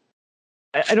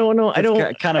 I don't know. I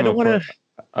don't kind of want to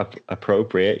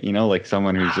appropriate, like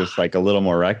someone who's just like a little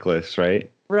more reckless, right?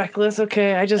 Reckless,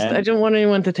 okay. I don't want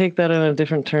anyone to take that in a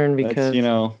different turn because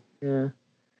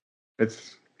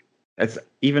it's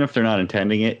even if they're not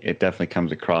intending it, it definitely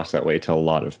comes across that way to a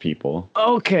lot of people.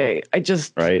 Okay,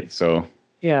 right. So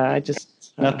yeah, I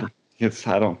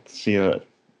don't see it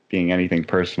being anything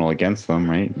personal against them,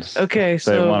 right? Okay,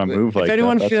 so they want to move like that.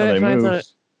 That's how they move.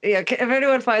 If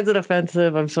anyone finds it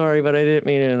offensive, I'm sorry, but I didn't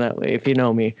mean it in that way. If you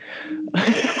know me.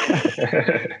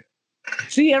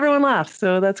 See, everyone laughs,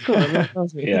 so that's cool. Everyone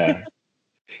knows me. Yeah.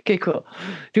 Okay, cool.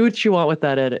 Do what you want with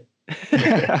that edit.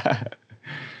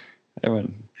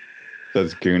 Everyone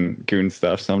does goon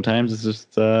stuff. Sometimes it's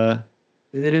just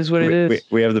It is what it is.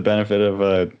 We have the benefit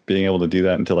of being able to do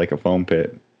that into like a foam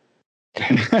pit.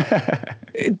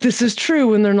 This is true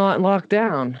when they're not locked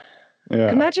down. Yeah.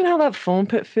 Imagine how that foam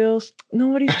pit feels.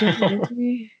 Nobody's jumping into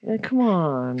me. Come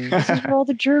on. This is where all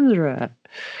the germs are at.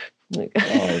 Like,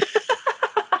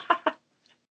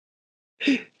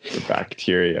 The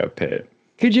bacteria pit.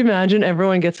 could you imagine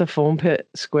everyone gets a foam pit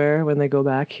square when they go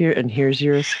back here, and here's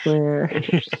your square.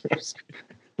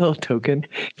 Little token.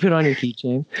 Put it on your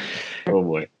keychain. Oh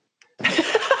boy.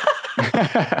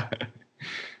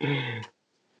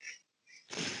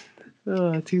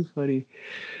 Oh, too funny.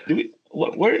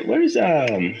 Where's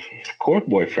Cork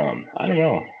Boy from? I don't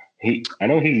know. I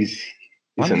know he's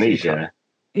from Asia.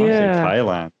 I want to say Yeah.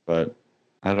 Thailand, but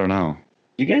I don't know.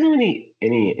 Do you guys have any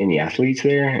athletes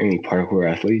there? Any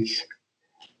parkour athletes?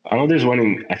 I know there's one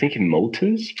in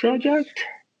Mota's project.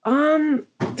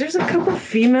 There's a couple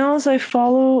females I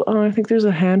follow. I think there's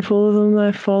a handful of them that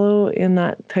I follow in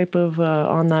that type of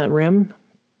on that rim.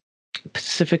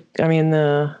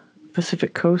 The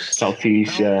Pacific Coast.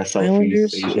 Southeast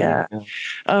Islanders, Asia. yeah.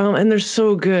 And they're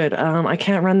so good. I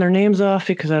can't run their names off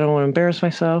because I don't want to embarrass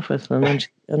myself with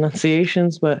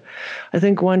enunciations, but I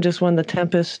think one just won the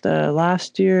Tempest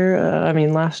last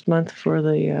month for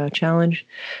the challenge,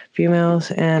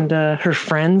 females, and her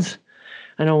friends.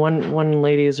 I know one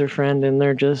lady is her friend, and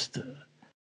they're just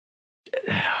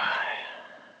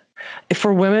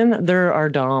for women. There are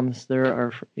doms. There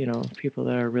are people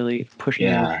that are really pushing.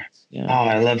 Yeah. Oh,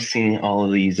 I love seeing all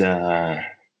these women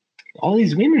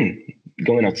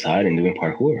going outside and doing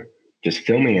parkour, just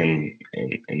filming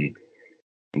and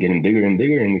getting bigger and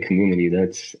bigger in the community.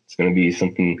 It's going to be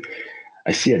something.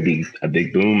 I see a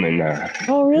big boom and.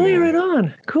 Oh, really? Right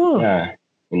on. Cool. Yeah.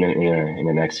 In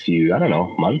the next few, I don't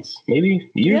know, months, maybe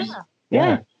years.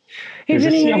 Yeah. Hey, I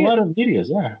Vinnie, see a lot of videos.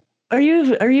 Yeah. Are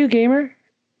you a gamer?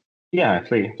 Yeah, I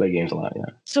play games a lot. Yeah.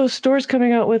 So Store's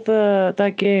coming out with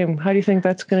that game. How do you think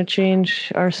that's going to change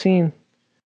our scene?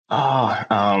 Yeah.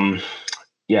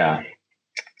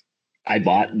 I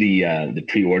bought the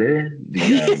pre-order,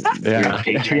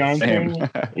 Patreon thing.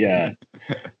 Yeah.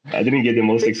 I didn't get the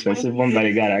most expensive one, but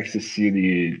I got access to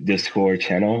the Discord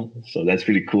channel, so that's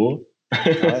pretty cool. Oh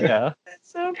yeah.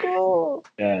 That's so cool.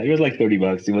 Yeah, it was like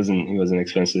 $30. It wasn't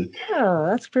expensive. Oh,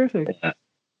 that's perfect. Yeah.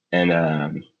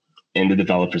 And the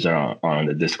developers are on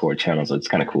the Discord channel, so it's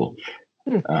kind of cool.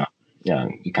 Yeah,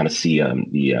 you kind of see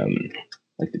the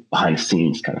behind the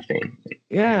scenes kind of thing.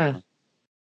 Yeah.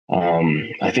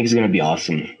 I think it's gonna be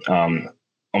awesome. On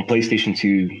PlayStation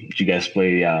 2, did you guys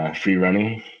play Free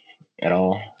Running at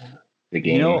all? The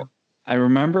game. I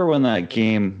remember when that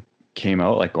game came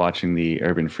out, like watching the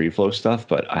Urban Free Flow stuff,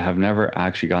 but I have never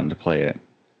actually gotten to play it.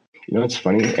 You know what's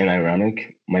funny and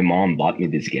ironic? My mom bought me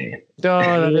this game.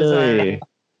 Oh, that is ironic.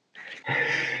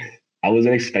 I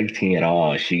wasn't expecting it at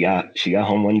all. She got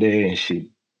home one day and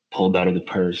she pulled out of the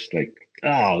purse like,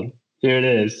 oh, here it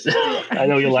is. I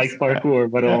know you like parkour,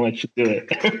 but I don't let you do it.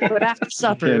 But after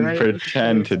supper, You can right?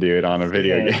 pretend to do it on a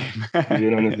video game. Do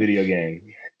it on a video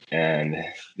game. And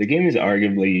the game is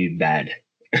arguably bad.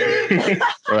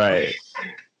 Right.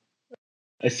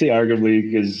 I say arguably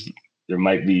because there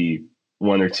might be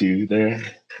one or two there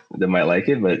that might like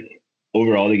it, but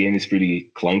overall the game is pretty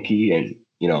clunky. And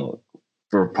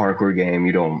for a parkour game,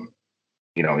 you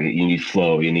need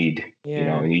flow, you need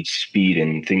you need speed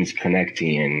and things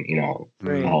connecting, and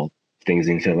all things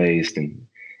interlaced. And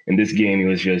in this game, it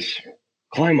was just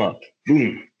climb up,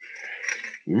 boom,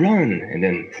 run, and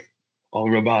then all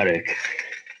robotic.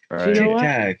 Right. You know what?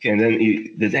 Tack, and then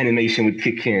this animation would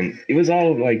kick in. It was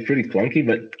all like pretty clunky,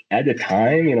 but at the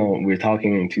time, we're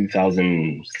talking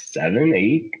 2007,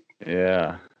 8.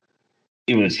 Yeah.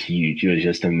 It was huge. It was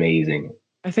just amazing.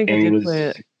 I think I did play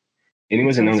it. And it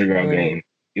was an Sounds underground familiar. game.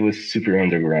 It was super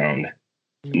underground.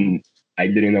 Mhm. I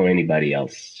didn't know anybody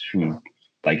else who,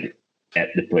 like, at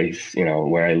the place,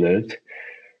 where I lived.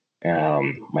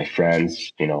 My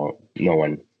friends, no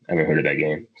one ever heard of that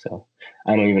game. So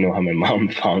I don't even know how my mom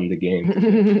found the game.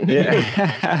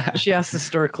 Yeah. She asked the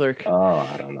store clerk. Oh,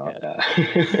 I don't know.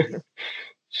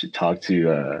 Should talk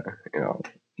to,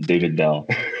 David Bell.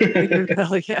 Yeah,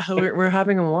 we're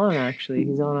having him on, actually.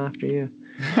 He's on after you.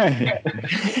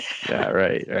 Yeah,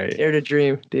 right. Dare to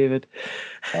dream, David.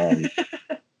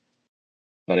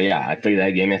 But yeah, I played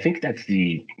that game. I think that's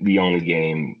the only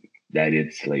game that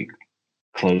it's like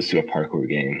close to a parkour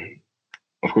game.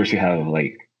 Of course, you have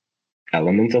like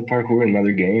elements of parkour in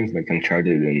other games like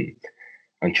Uncharted,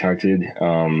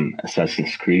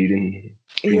 Assassin's Creed, and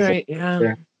You're right,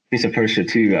 yeah. Prince of Persia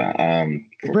 2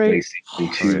 for Right.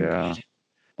 PlayStation 2. Oh, yeah.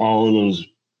 All of those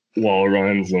wall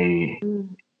runs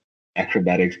and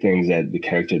acrobatic things that the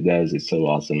character does is so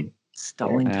awesome.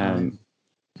 Stalling time.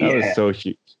 And that was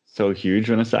so huge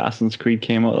when Assassin's Creed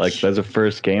came out. Like, that's the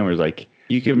first game where it's like,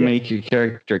 you could make your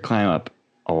character climb up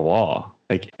a wall,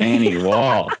 like any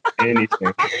wall,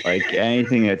 anything, like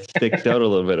anything that sticks out a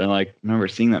little bit. And like, I remember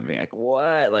seeing that being like,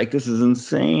 what? Like, this is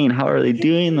insane. How are they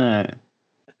doing that?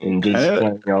 and just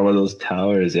playing all of those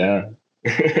towers. Yeah,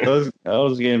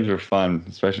 those games were fun,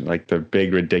 especially like the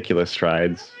big ridiculous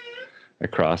strides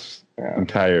across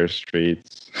entire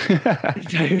streets.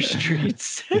 Entire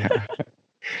streets. Yeah.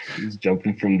 He's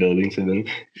jumping from buildings, and then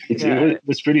it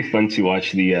was pretty fun to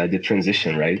watch the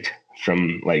transition, right,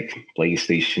 from like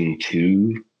PlayStation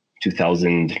 2,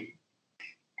 2000,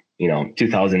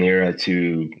 2000 era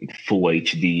to full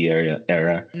HD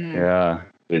era. Yeah,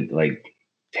 with like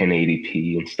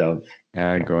 1080p and stuff.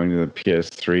 Yeah, going to the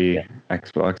PS3,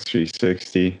 Xbox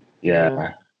 360.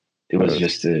 Yeah, it was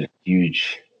just a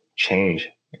huge change.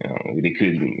 They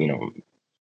could,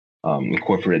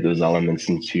 incorporate those elements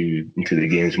into the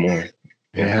games more.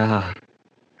 Yeah.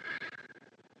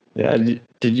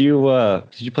 Did you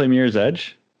play Mirror's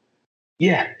Edge?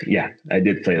 Yeah, I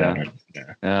did play that one.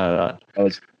 Yeah,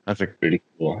 that's a pretty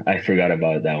cool. I forgot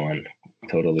about that one.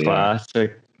 Totally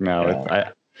classic.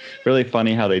 It's really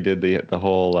funny how they did the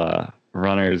whole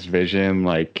runner's vision,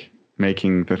 like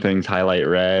making the things highlight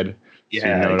red. Yeah, so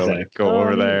you know exactly. to like go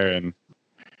over there, and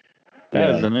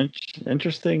that was an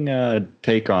interesting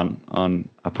take on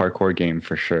a parkour game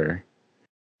for sure.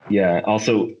 Yeah.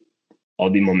 Also, all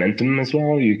the momentum as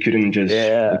well. You couldn't just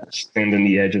stand on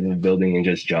the edge of the building and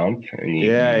just jump. And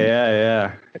you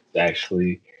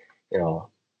actually,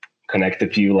 connect a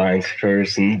few lines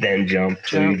first and then jump,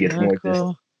 so you get more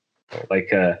distance.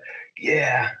 Like, I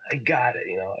got it.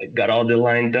 I got all the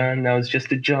line done. Now it's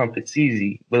just a jump. It's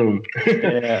easy. Boom.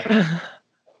 Yeah.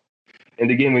 And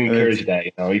the game would encourage that.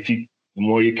 If the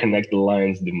more you connect the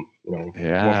lines, the more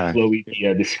flowy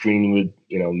the screen would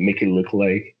make it look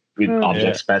like, with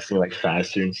objects passing like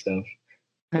faster and stuff.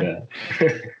 Yeah.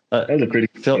 That was a pretty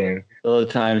cool game. All the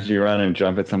times you run and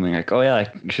jump at something like, oh yeah,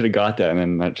 I should have got that, and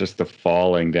then that just the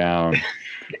falling down.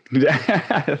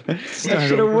 That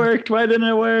should have worked. Why didn't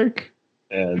it work?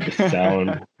 The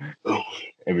sound,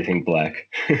 everything black.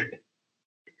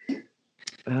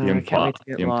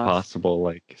 The impossible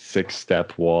like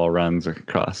 6-step wall runs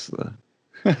across the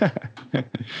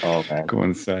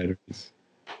going sideways.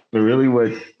 But really,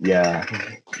 but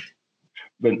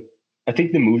I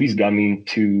think the movies got me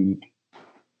into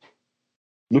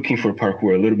looking for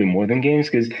parkour a little bit more than games,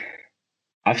 because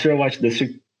after I watched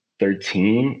District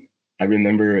 13, I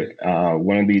remember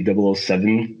one of the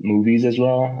 007 movies as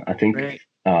well. I think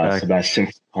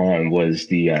Sebastian Stan was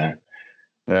the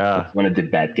one of the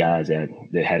bad guys that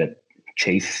had a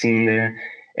chase scene there.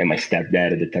 And my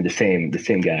stepdad at the time, the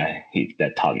same guy who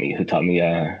taught me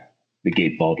the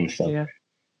gate vault and stuff. Yeah.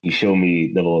 He showed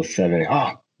me 007.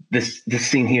 Oh, this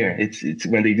scene here, it's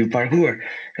when they do parkour,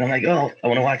 and I'm like, oh, I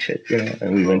want to watch it.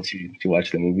 And we went to watch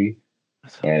the movie.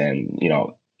 And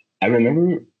I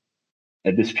remember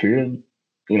at this period,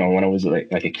 when I was like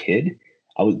a kid,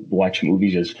 I would watch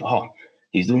movies just,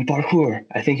 he's doing parkour.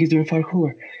 I think he's doing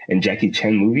parkour. And Jackie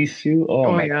Chan movies too.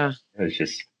 Oh my God. It was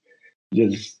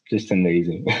just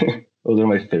amazing. Those are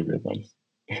my favorite ones.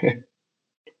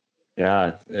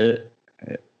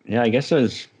 I guess it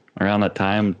was around that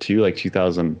time too, like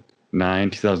 2009,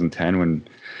 2010, when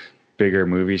bigger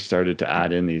movies started to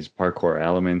add in these parkour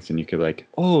elements, and you could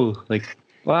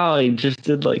wow, he just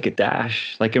did like a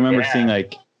dash. Like I remember seeing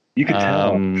like you could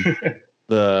tell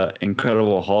the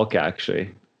Incredible Hulk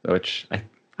actually, which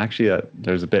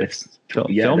there's a bit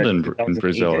filmed in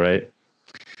Brazil, right?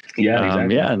 Yeah,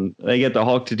 exactly. And they get the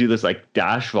Hulk to do this like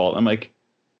dash vault. I'm like,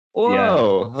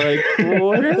 whoa, like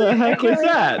what the heck was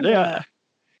that?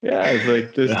 It's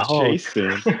like this chase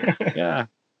scene. Yeah,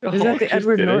 is that the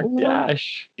Edward Norton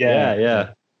dash?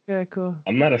 Yeah, cool.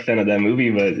 I'm not a fan of that movie,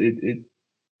 but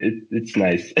it's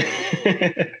nice.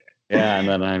 And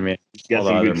then all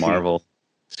the other Marvel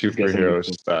superhero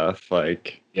stuff,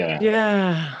 like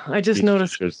I just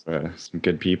noticed there's some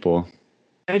good people.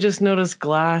 I just noticed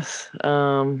Glass.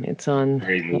 It's on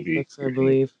Netflix, I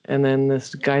believe. And then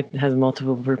this guy has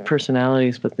multiple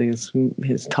personalities, but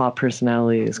his top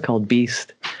personality is called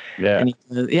Beast. Yeah. And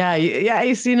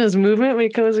you've seen his movement when he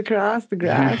goes across the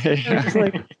grass. It's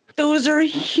like, those are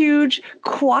huge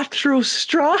quattro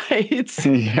strides.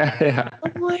 Yeah.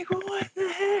 I'm like, what the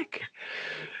heck?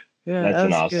 Yeah, that's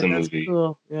an awesome movie. That's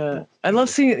cool. Yeah, I love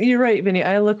seeing. You're right, Vinny.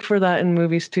 I look for that in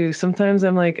movies too. Sometimes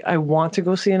I'm like, I want to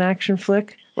go see an action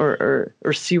flick or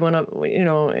see one up,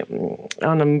 on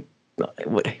a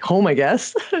home. I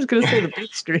guess I was gonna say the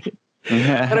big screen.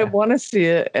 but I want to see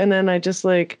it. And then I just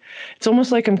like, it's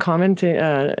almost like I'm commentating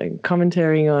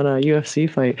on a UFC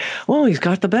fight. Oh, he's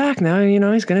got the back now.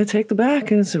 He's gonna take the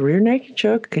back, and it's a rear naked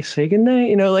choke. Okay, say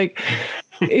goodnight.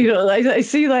 I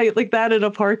see like that in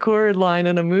a parkour line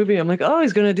in a movie. I'm like, oh,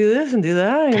 he's gonna do this and do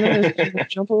that. He's gonna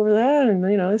jump over that, and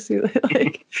I see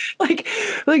like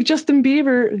Justin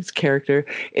Bieber's character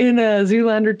in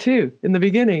Zoolander 2 in the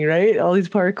beginning, right? All these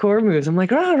parkour moves. I'm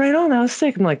like, oh, right on, that was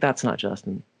sick. I'm like, that's not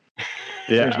Justin.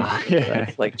 Yeah.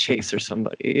 That's like Chase or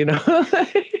somebody,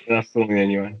 Not fooling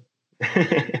anyone.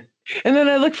 And then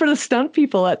I look for the stunt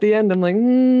people at the end. I'm like,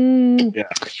 Yeah.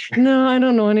 no, I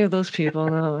don't know any of those people.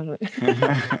 No.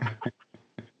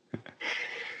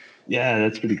 Yeah,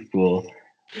 that's pretty cool.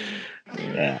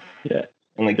 Yeah. Yeah.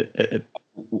 And like,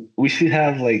 we should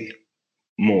have like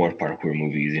more parkour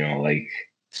movies, like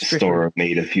Store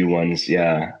made a few ones.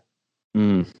 Yeah.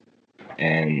 And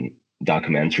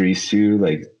documentaries too,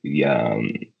 like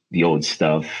the old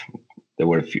stuff. There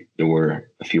were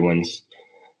a few ones.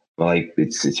 But like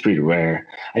it's pretty rare.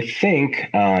 I think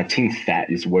Team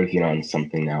Fat is working on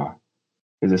something now.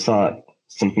 Because I saw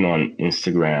something on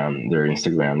Instagram.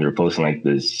 They were posting like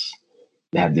this.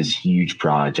 They have this huge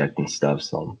project and stuff.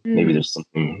 So maybe there's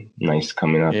something nice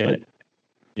coming up. Yeah, but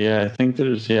I think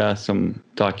there's some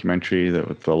documentary that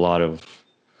with a lot of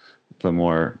the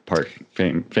more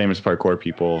famous parkour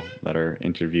people that are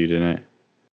interviewed in it.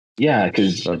 Yeah,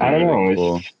 because I don't really know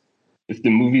cool. if the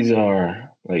movies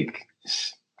are like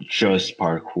just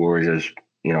parkour, just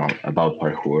about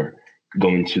parkour,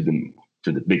 going to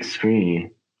the big screen,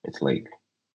 it's like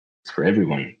it's for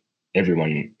everyone.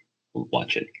 Everyone will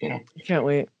watch it. Can't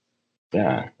wait.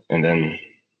 Yeah, and then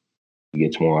it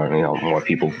gets more more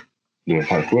people doing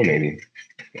parkour. Maybe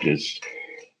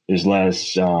there's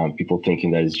less people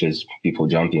thinking that it's just people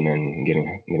jumping and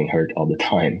getting hurt all the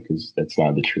time, because that's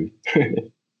not the truth.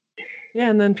 Yeah,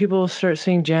 and then people start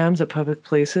seeing jams at public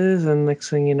places, and next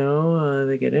thing you know,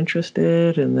 they get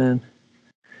interested, and then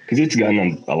because it's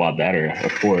gotten a lot better,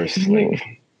 of course. Like,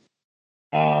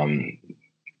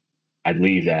 I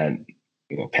believe that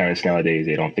parents nowadays,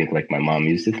 they don't think like my mom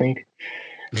used to think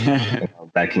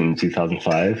back in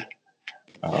 2005.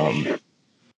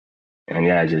 And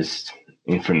yeah, just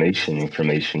information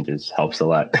just helps a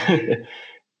lot.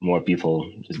 More people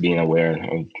just being aware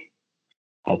of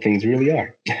how things really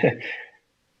are.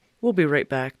 We'll be right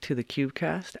back to the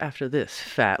CubeCast after this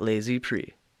fat lazy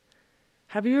pre.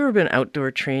 Have you ever been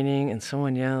outdoor training and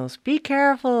someone yells, "Be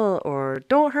careful," or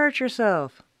 "Don't hurt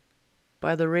yourself"?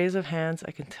 By the raise of hands,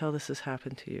 I can tell this has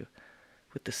happened to you.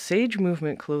 With the Sage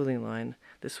Movement clothing line,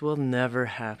 this will never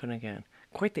happen again.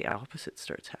 Quite the opposite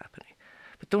starts happening.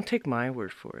 But don't take my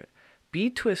word for it.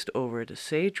 Be twist over to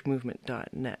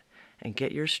sagemovement.net and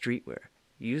get your streetwear.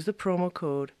 Use the promo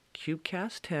code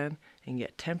CubeCast10 and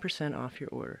get 10% off your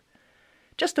order.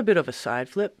 Just a bit of a side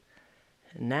flip.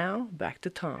 And now, back to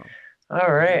Tom.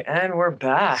 All right, and we're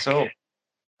back. So,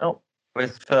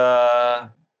 with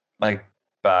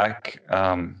back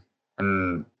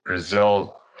in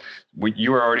Brazil,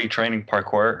 you were already training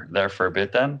parkour there for a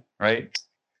bit then, right?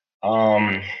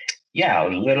 Yeah, a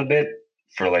little bit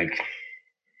for like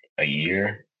a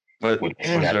year. But was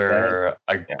there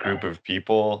a group of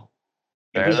people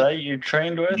there that you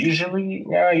trained with?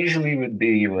 Usually would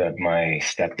be with my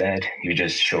stepdad. He would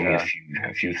just show me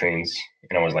a few things,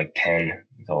 and I was like 10,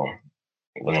 so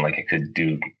it wasn't like I could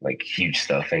do like huge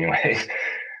stuff anyway.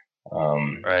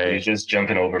 Right. He was just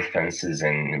jumping over fences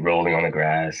and rolling on the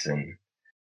grass and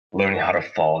learning how to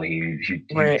fall. He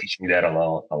teach me that a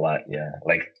lot. Yeah,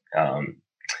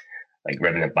 like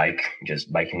riding a bike,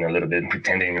 just biking a little bit,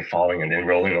 pretending you're falling, and then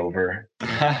rolling over.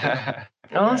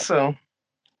 Awesome.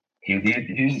 He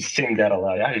was saying that a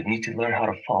lot. I need to learn how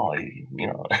to fall.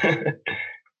 Yeah,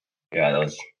 that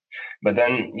was. But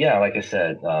then, yeah, like I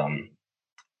said,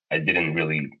 I didn't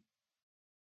really.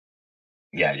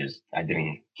 Yeah, I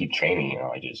didn't keep training.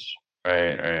 I just.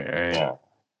 Right. Yeah.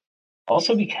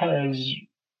 Also, because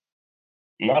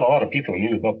not a lot of people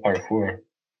knew about parkour.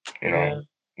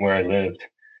 Where I lived,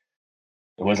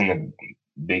 it wasn't a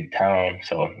big town,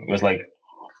 so it was like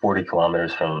 40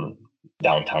 kilometers from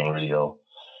downtown Rio.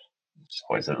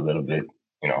 So it's a little bit,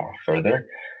 further.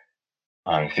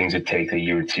 Things would take a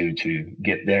year or two to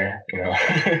get there,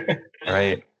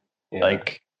 Right. Yeah.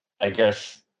 Like, I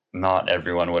guess not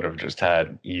everyone would have just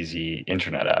had easy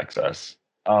internet access.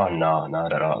 Oh, no,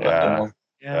 not at all.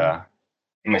 Yeah.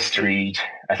 In my street,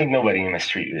 I think nobody in my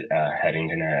street had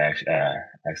internet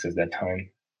access that time.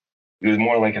 It was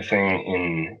more like a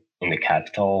thing in the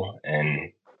capital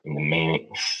and in the main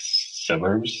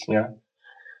suburbs. Yeah.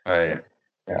 Right.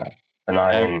 Yeah. And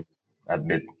not in a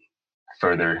bit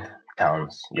further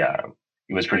towns. Yeah,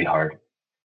 it was pretty hard.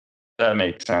 That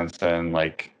makes sense. Then,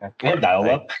 like, We had dial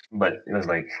like, up, but it was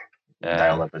like yeah,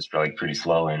 dial up was probably pretty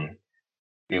slow, and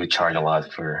we would charge a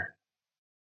lot for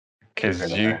because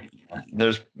that.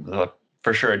 there's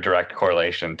for sure a direct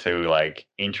correlation to like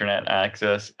internet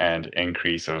access and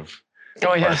increase of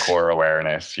parkour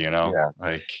awareness. You know, Yeah.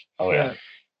 like, Oh yeah.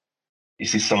 You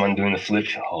see someone doing the flip,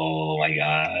 oh my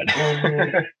god.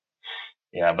 Mhm.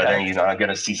 Yeah, but then you're not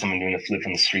gonna see someone doing the flip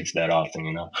in the streets that often,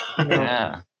 you know.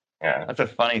 yeah, Yeah. that's a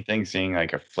funny thing, seeing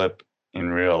like a flip in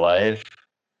real life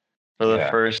for the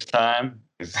first time.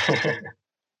 Is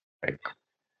like,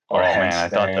 Or a oh man, I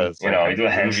thought that handstand. was You like know, a you do a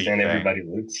movie handstand, thing. everybody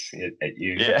looks at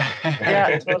you. Yeah.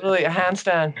 Yeah, totally. A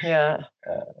handstand. Yeah.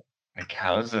 Like,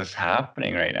 how is this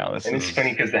happening right now? This And it's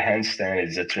funny because the handstand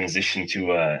is a transition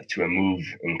to a move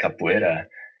in capoeira,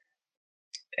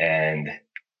 and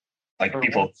like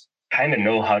people kind of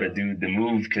know how to do the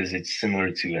move because it's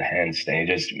similar to a handstand. You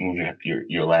just move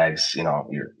your legs. You know,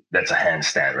 that's a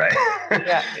handstand, right?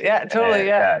 Yeah,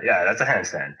 totally. And, yeah, that's a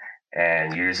handstand.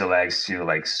 And you use the legs to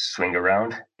like swing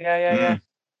around. Yeah.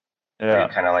 Where you're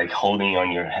kind of like holding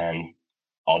on your hand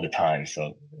all the time.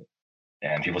 So,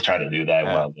 and people try to do that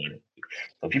while they're.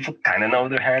 So people kind of know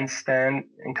their handstand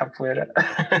in capoeira.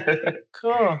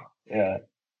 Cool. Yeah.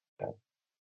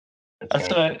 That's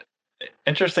an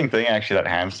interesting thing, actually, that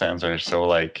handstands are so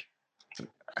like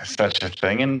such a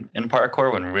thing in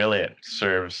parkour when really it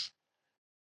serves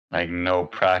like no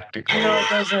practical. No, it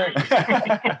doesn't.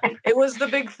 It was the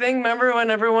big thing. Remember when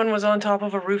everyone was on top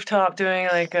of a rooftop doing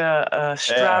like a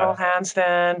straddle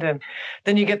handstand, and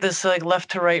then you get this like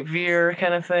left to right veer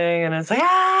kind of thing, and it's like, no,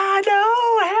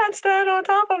 a handstand on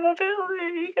top of a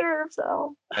building. He can hurt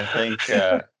himself. I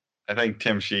think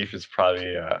Tim Sheaf is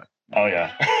probably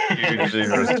hugely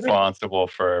responsible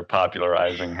for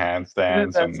popularizing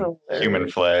handstands and human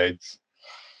flags.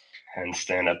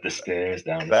 Handstand up the stairs,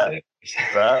 down the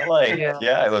stairs. That like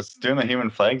I was doing the human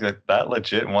flags. That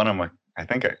legit won him I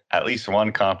think at least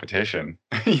one competition.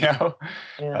 You know,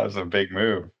 that was a big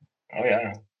move. Oh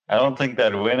yeah. I don't think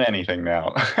that'd win anything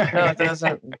now. No, it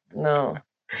doesn't. No.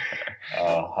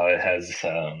 How it has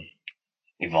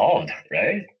evolved,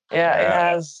 right? Yeah, it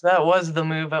has. That was the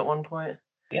move at one point.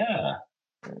 Yeah.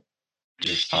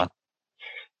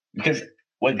 Because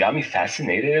what got me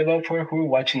fascinated about parkour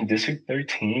watching District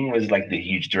 13 was like the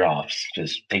huge drops,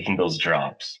 just taking those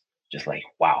drops. Just like,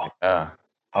 wow. How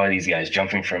are these guys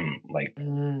jumping from like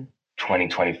 20,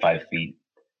 25 feet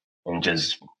and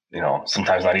just, you know,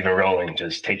 sometimes not even rolling,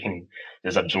 just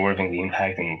absorbing the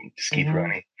impact and just keep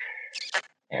running.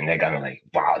 And that got me like,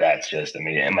 wow, that's just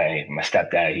amazing. And my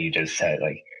stepdad, he just said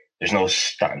like, there's no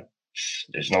stunt.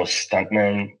 There's no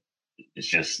stuntman. It's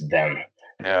just them.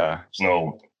 Yeah. There's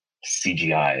no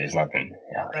CGI. There's nothing.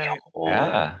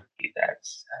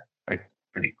 That's like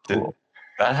pretty cool.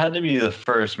 That had to be the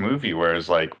first movie where it's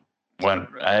like when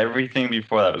everything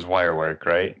before that was wire work,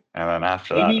 right? And then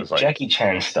after that it was like Jackie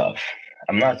Chan stuff.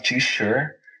 I'm not too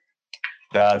sure.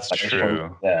 That's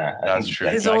true. That's true.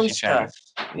 His own stuff.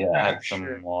 Had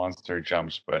some monster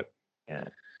jumps, but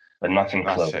nothing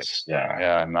close.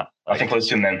 Nothing close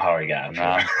to Manpower Gap.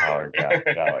 Manpower Gap.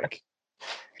 Yeah, like.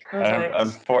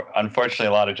 Unfortunately,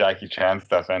 a lot of Jackie Chan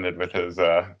stuff ended with his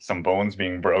some bones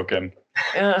being broken.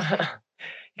 Yeah,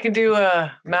 you can do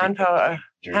a manpower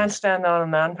handstand on a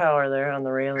manpower there on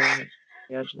the railing, at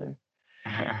the edge there.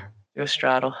 Do a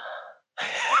straddle.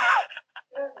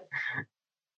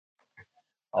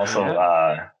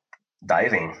 Also,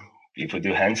 diving. People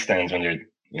do handstands when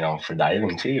they're, for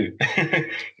diving too. They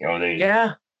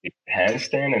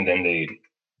handstand and then they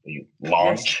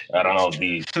launch. I don't know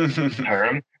the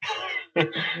term.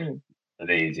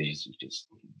 They just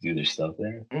do their stuff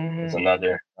there. It's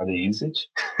another usage.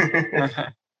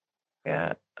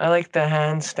 Yeah, I like the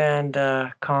handstand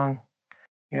Kong.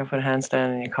 You gotta put a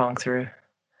handstand and you Kong through.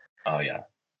 Oh yeah.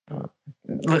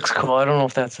 It looks cool. I don't know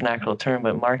if that's an actual term,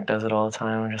 but Mark does it all the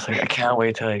time. I'm just like, I can't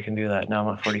wait till I can do that. Now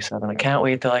I'm at 47. I can't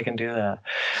wait till I can do that.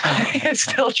 I can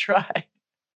still try.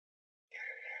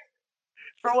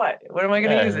 For what? What am I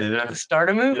going to use it? To start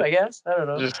a move, I guess? I don't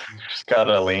know. Just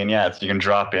gotta lean, so you can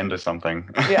drop into something.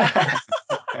 Yeah.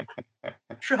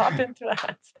 Drop into a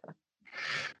handstand.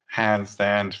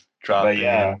 Handstand, drop in.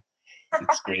 Yeah,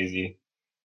 it's crazy.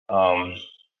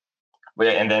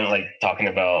 And then like talking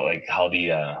about like how the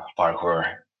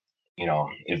parkour,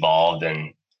 evolved,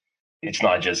 and it's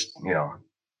not just,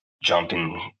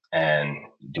 jumping and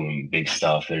doing big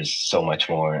stuff. There's so much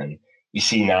more, and you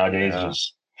see nowadays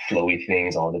just flowy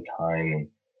things all the time,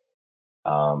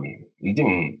 and you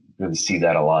didn't really see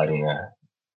that a lot in the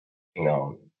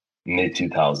mid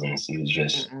 2000s. It was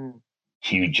just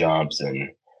huge jumps and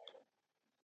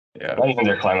Yeah. Not even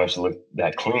their climbers look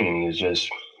that clean. It's just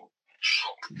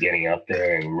getting up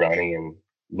there and running and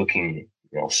looking,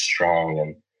 strong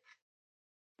and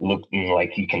looking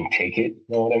like you can take it. You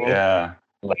know what I mean? Yeah.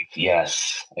 Like,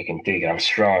 yes, I can take it. I'm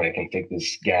strong. I can take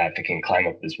this gap. I can climb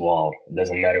up this wall. It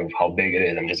doesn't matter how big it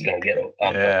is. I'm just gonna get up.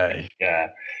 Yeah. Yeah.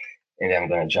 And then I'm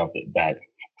gonna jump it back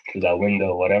through that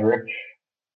window, whatever.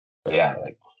 But yeah,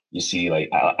 like you see,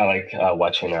 like I like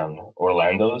watching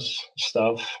Orlando's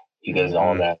stuff. He does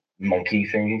all that monkey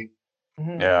thing.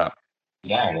 Yeah.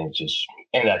 Yeah, and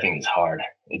I think it's hard.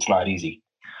 It's not easy.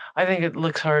 I think it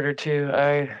looks harder too.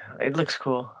 It looks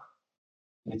cool.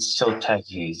 It's so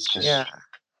techy. It's just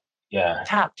yeah,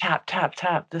 tap, tap, tap,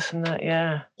 tap, this and that.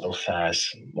 Yeah. so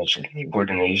fast, much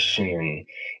coordination, and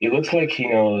it looks like he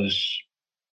knows.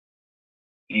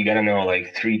 You gotta know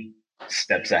like 3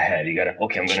 steps ahead. You gotta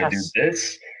I'm gonna do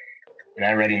this, and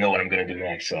I already know what I'm gonna do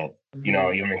next. So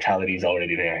your mentality is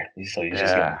already there. So you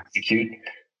just gotta execute.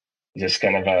 Just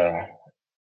kind of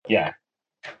yeah.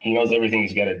 He knows everything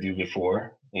he's got to do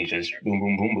before. He just boom,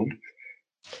 boom, boom, boom.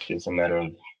 It's a matter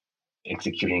of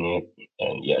executing it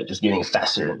and just getting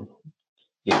faster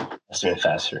and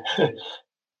faster.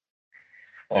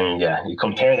 And you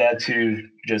compare that to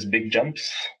just big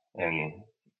jumps and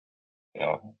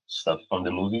stuff from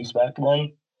the movies back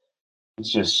then.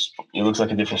 It's just it looks like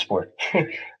a different sport.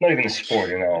 Not even a sport,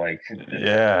 like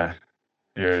yeah.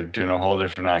 You're doing a whole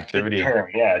different activity. The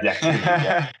activity.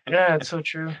 Yeah, it's so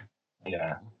true.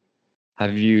 Yeah.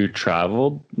 Have you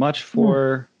traveled much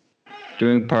for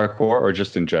doing parkour or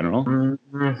just in general?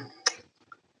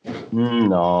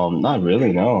 No, not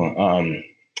really. No.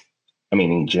 I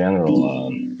mean, in general,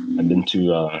 I've been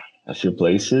to a few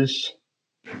places.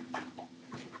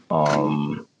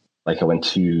 Like I went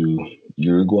to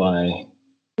Uruguay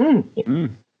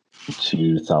in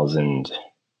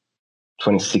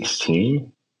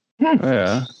 2016. Oh,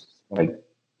 yeah. Like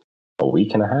a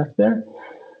week and a half there.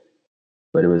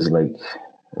 But it was like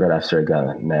right after I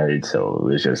got married, so it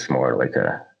was just more like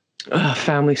a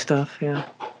family stuff. Yeah.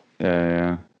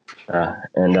 Yeah.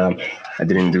 And I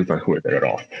didn't do parkour there at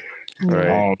all.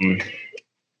 Right.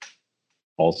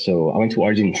 Also, I went to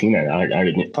Argentina.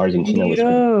 Argentina was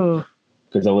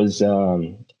because I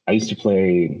used to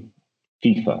play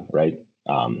FIFA, right?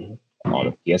 On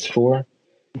a PS4.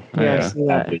 Yeah, I see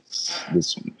that.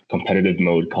 This competitive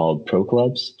mode called Pro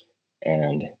Clubs,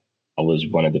 and I was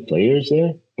one of the players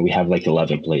there. We have like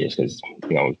 11 players because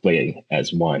we play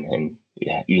as one, and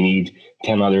you need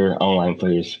 10 other online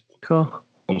players. Cool.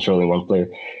 Controlling one player,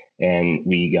 and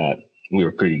we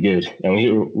were pretty good, and we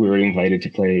were invited to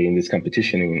play in this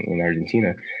competition in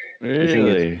Argentina. Really? The thing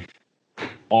is,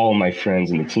 all my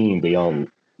friends in the team, they all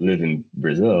live in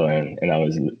Brazil, and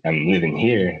I'm living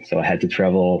here, so I had to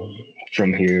travel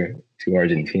from here to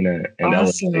Argentina, and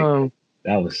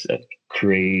that was a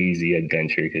crazy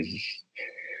adventure because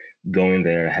going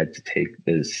there, I had to take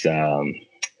this. I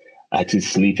had to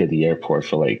sleep at the airport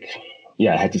for I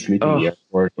had to sleep in the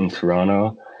airport in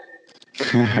Toronto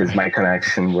because my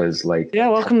connection was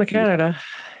welcome to Canada.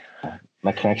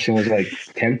 My connection was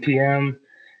 10 p.m.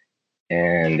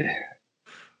 and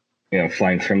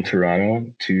flying from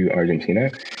Toronto to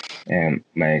Argentina, and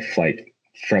my flight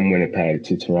from Winnipeg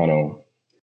to Toronto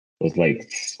was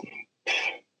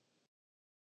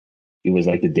it was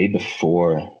the day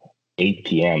before 8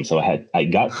 p.m. So I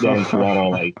got there in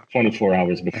Toronto 24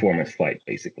 hours before my flight,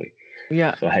 basically.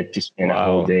 Yeah. So I had to spend a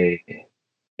whole day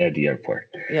at the airport.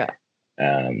 Yeah.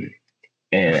 And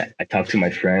I talked to my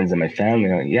friends and my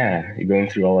family. You're going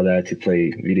through all of that to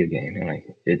play video game. And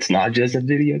it's not just a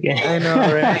video game. I know,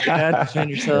 right? You had to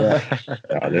defend yourself.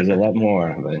 No, there's a lot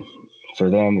more, but for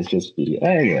them, it's just video.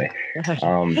 Anyway.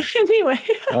 Anyway.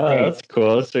 That's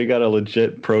cool. So you got a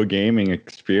legit pro gaming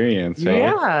experience, right?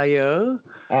 Yeah, yo.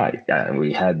 Yeah,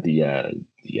 we had the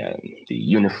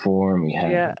uniform. We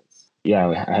had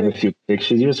I have a few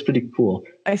pictures. It was pretty cool.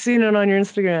 I seen it on your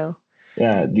Instagram.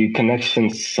 Yeah, the connection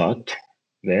sucked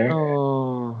there,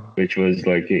 which was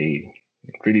a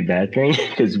pretty bad thing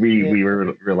because we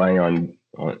were relying on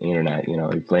internet.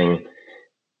 Playing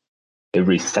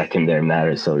every second there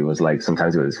mattered. So it was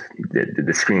sometimes it was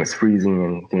the screen was freezing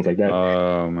and things like that.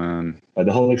 Oh man! But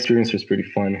the whole experience was pretty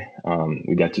fun.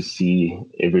 We got to see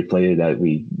every player that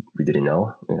we didn't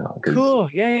know. Cool.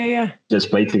 Yeah. Just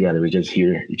play together. We just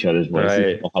hear each other's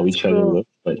voices, how each other look,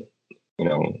 but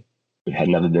we had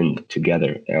never been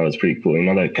together. And it was pretty cool. In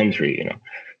another country, it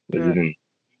was even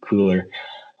cooler.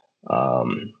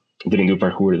 Didn't do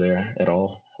parkour there at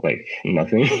all.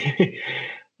 Nothing.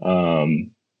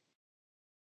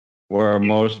 Were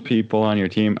most people on your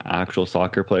team actual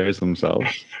soccer players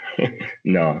themselves?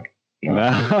 No.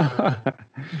 No.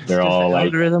 They're all like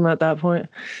algorithm at that point.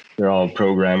 They're all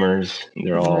programmers.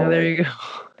 They're all there you go.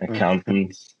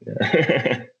 Accountants.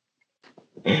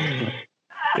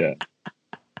 Yeah.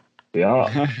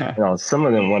 Yeah. Some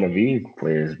of them want to be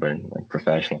players, but like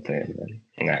professional players. But,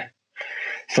 yeah.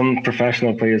 Some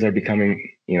professional players are becoming,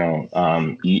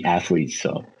 e-athletes.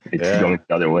 So it's going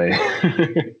the other way.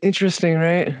 Interesting,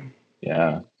 right?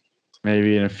 Yeah.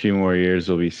 Maybe in a few more years,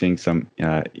 we'll be seeing some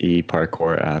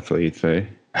e-parkour athletes,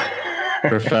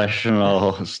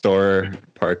 professional store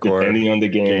parkour. Depending on the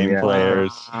game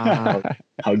players.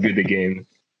 How good the game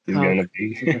is going to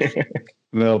be.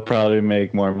 They'll probably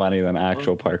make more money than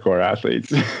actual parkour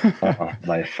athletes.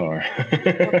 By far.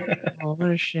 Oh, what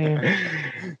a shame.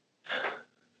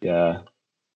 Yeah.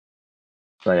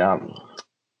 But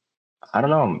I don't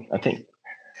know.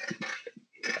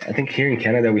 I think here in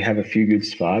Canada we have a few good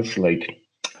spots. Like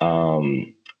I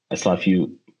saw a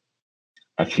few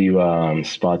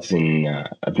spots in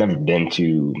I've never been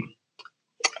to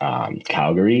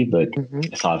Calgary, but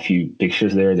I saw a few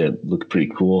pictures there that look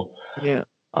pretty cool. Yeah.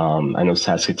 I know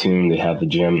Saskatoon, they have a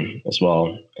gym as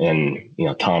well. And,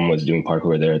 Tom was doing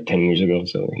parkour there 10 years ago.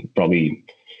 So he probably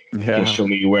can show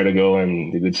me where to go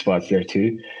and the good spots there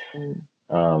too. And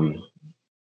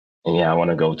I want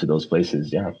to go to those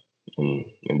places. Yeah. And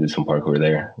do some parkour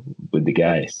there with the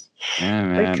guys. Yeah,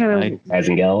 man. Guys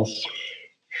and gals.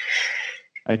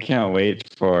 I can't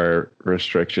wait for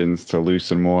restrictions to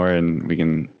loosen more and we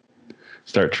can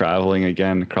start traveling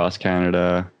again across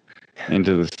Canada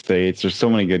into the States. There's so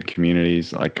many good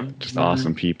communities, like just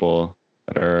awesome people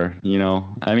that are,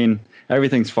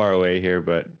 everything's far away here,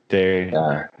 but day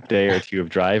or two of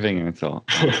driving and it's all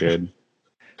good.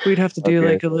 We'd have to do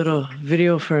like a little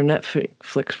video for a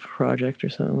Netflix project or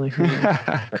something like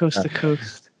that. Coast to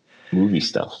coast. Movie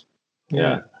stuff.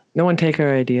 Yeah. No one take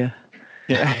our idea.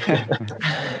 Yeah.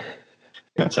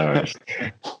 It's ours.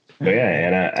 But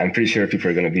and I'm pretty sure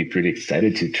people are going to be pretty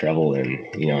excited to travel and,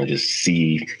 just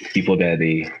see people that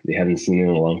they haven't seen in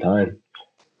a long time.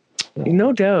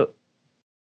 No doubt.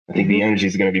 I think the energy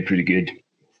is going to be pretty good.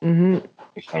 We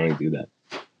finally do that.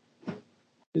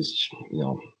 It's,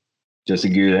 just a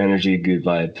good energy, good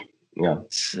vibe. Yeah.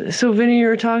 So, Vinnie, you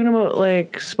were talking about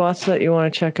like spots that you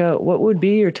want to check out. What would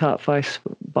be your top 5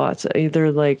 spots,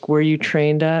 either like where you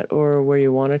trained at or where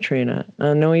you want to train at?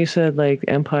 I know you said like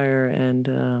Empire and,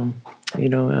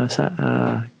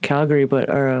 Calgary, but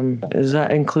does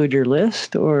that include your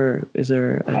list or is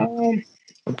there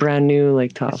a brand new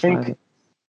like top 5?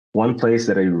 One place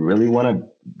that I really want to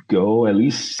go, at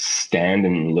least stand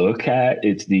and look at,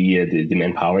 it's the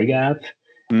Manpower Gap.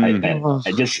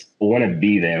 I just want to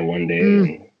be there one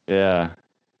day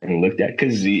and look at,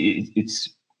 because it's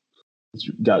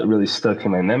got really stuck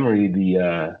in my memory,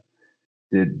 the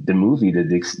movie, the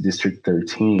District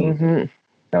 13,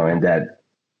 and that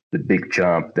the big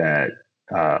jump that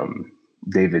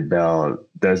David Bell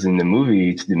does in the movie,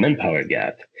 it's the Manpower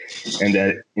Gap, and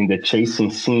that in the chasing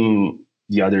scene,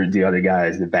 the other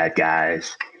guys, the bad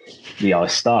guys, they all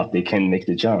stop, they can't make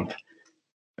the jump.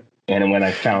 And when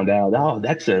I found out,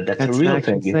 that's a real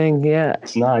thing. Yeah.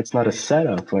 It's not a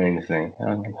setup or anything.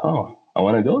 I'm like, I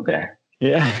want to go there.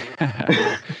 Yeah.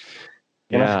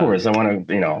 And of course, I want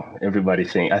to, everybody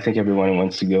I think everyone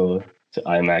wants to go to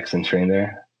IMAX and train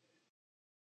there.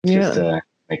 It's just an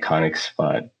iconic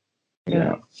spot.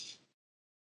 Yeah.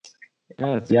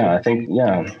 I think,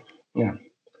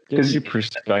 gives you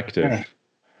perspective. Yeah.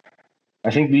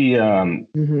 I think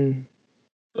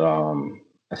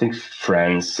I think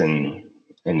France and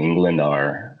England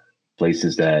are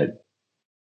places that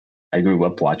I grew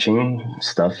up watching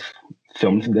stuff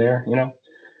filmed there,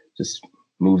 just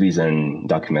movies and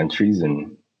documentaries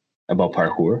and about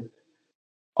parkour,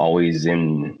 always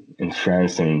in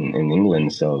France and in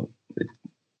England. So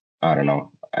I don't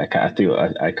know. I feel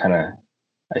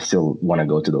I still want to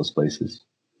go to those places.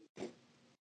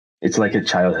 It's like a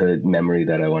childhood memory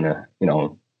that I want to,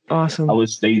 Awesome. I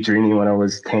was daydreaming when I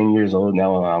was 10 years old.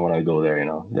 Now I want to go there,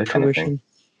 that kind of thing.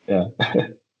 Yeah.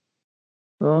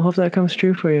 Well, I hope that comes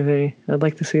true for you, Vinnie. I'd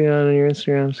like to see that on your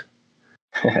Instagrams.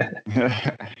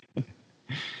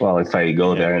 Well, if I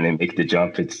go there and they make the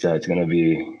jump, it's gonna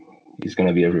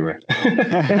be everywhere.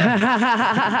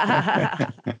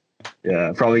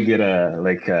 Yeah, probably get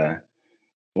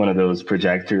one of those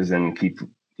projectors and keep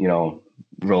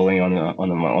rolling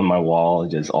on my wall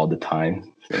just all the time.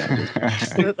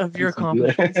 Of your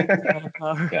accomplishments.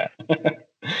 Yeah.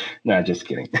 No, just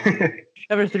kidding.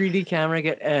 Have a 3D camera,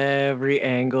 get every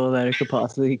angle that it could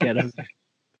possibly get of.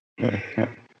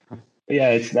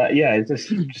 Yeah, it's not. Yeah, it's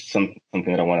just something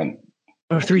that I want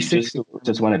to. Or 360.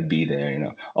 Just want to be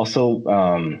there, Also,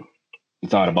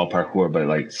 it's not about parkour, but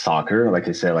like soccer, like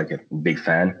I said, like a big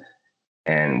fan.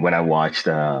 And when I watched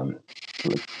like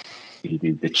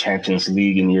the Champions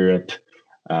League in Europe,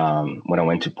 when I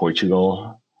went to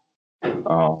Portugal,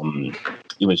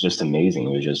 it was just amazing.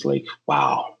 It was just like,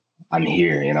 wow, I'm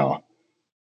here.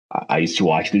 I used to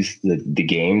watch the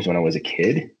games when I was a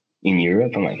kid in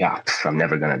Europe. I'm like, I'm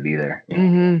never gonna be there.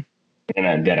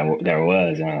 And there I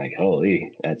was, and I'm like,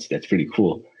 holy, that's pretty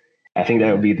cool. I think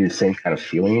that would be the same kind of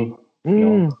feeling,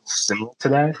 similar to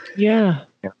that. Yeah.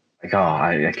 Like,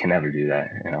 I can never do that.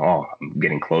 I'm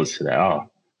getting close to that.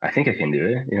 I think I can do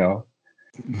it.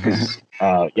 Because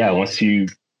once you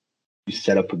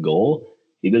set up a goal,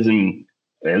 it doesn't,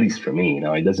 at least for me,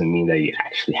 it doesn't mean that you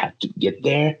actually have to get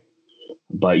there,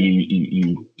 but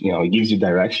it gives you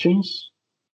directions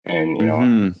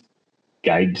and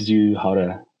guides you how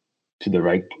to the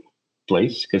right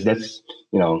place, because that's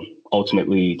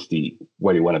ultimately it's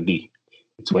where you want to be.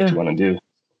 It's what you want to do.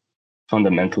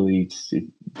 Fundamentally,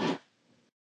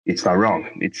 it's not wrong.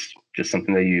 It's just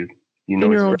something that you know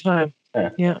in your own right. time.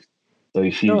 Yeah. So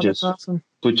if you just awesome.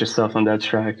 put yourself on that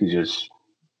track, it's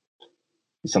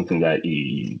something that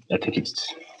I think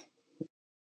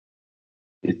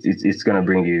it's gonna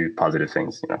bring you positive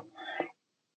things.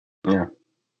 Yeah.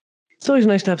 It's always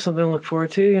nice to have something to look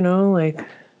forward to. Like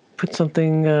put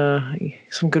something,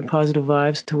 some good positive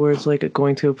vibes towards like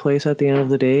going to a place at the end of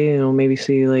the day. Maybe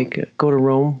see like go to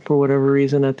Rome for whatever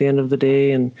reason at the end of the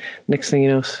day, and next thing you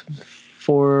know,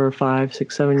 4, 5,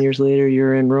 6, 7 years later,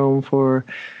 you're in Rome for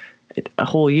a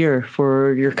whole year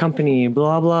for your company.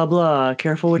 Blah blah blah.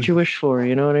 Careful what you wish for.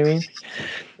 You know what I mean?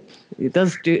 It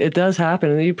does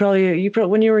happen. And you probably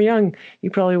when you were young,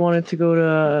 you probably wanted to go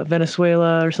to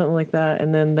Venezuela or something like that,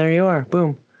 and then there you are,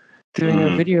 boom, doing a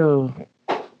video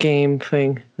game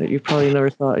thing that you probably never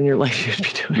thought in your life you'd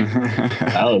be doing.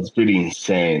 That was pretty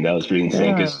insane.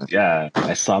 Because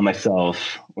I saw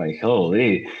myself like,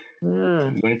 holy,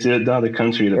 I'm going to another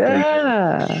country to play.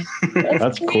 Yeah,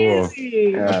 that's cool.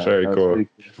 That's very cool.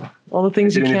 All the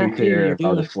things you can't do, you're doing.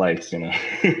 All the doing. flights,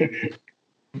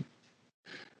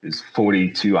 It's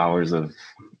 42 hours of,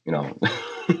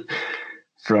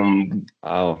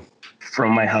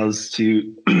 from my house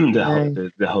to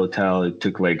the hotel. It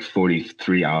took like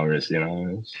 43 hours.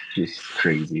 It's just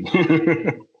crazy.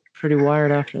 Pretty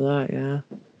wired after that, yeah.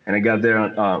 And I got there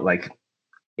at like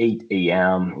 8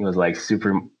 a.m. It was like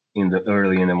super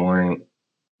early in the morning.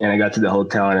 And I got to the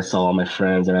hotel and I saw all my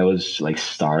friends and I was like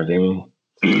starving,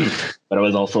 but I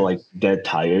was also like dead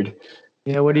tired.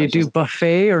 Yeah, what do you do?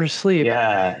 Buffet or sleep?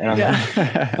 Yeah, and I was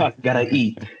like, fuck, gotta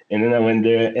eat. And then I went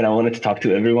there and I wanted to talk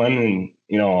to everyone, and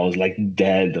I was like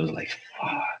dead. I was like,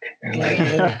 fuck, and like,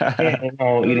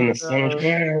 eating a sandwich.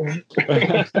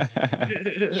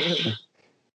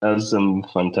 That was some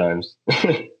fun times.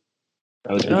 That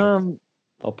was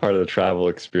all part of the travel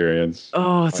experience.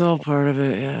 Oh, it's all part of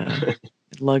it, yeah.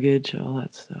 Luggage, all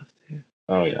that stuff too.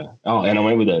 Oh yeah. Oh, and I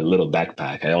went with a little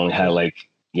backpack. I only had like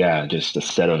just a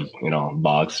set of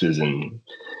boxes and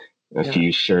a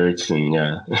few shirts and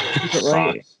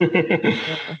socks.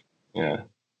 Yeah.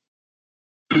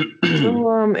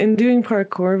 So, in doing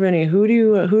parkour, Vinnie, who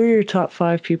are your top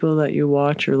 5 people that you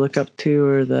watch or look up to,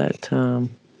 or that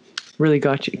really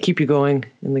keep you going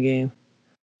in the game?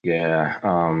 Yeah.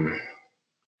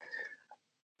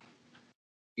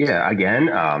 Again,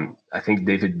 I think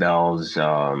David Bell's.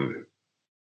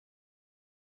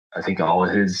 I think all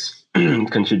of his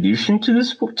contribution to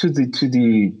this, to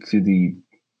the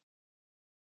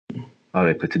how do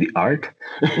I put, to the art.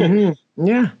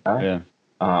 Yeah.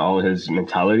 All his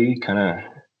mentality kind of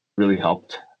really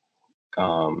helped.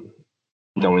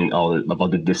 Knowing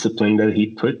about the discipline that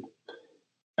he put.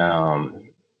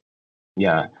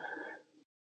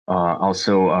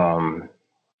 Also,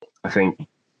 I think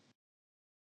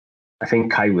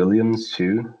Kai Williams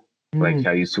too. Like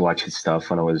I used to watch his stuff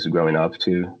when I was growing up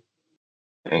too,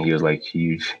 and he was like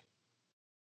huge.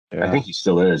 I think he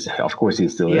still is. Of course, he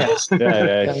still is. He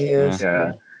is. He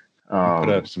put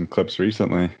up some clips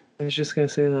recently. I was just gonna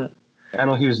say that. I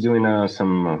know he was doing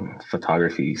some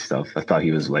photography stuff. I thought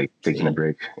he was like taking a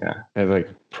break. Yeah. He's like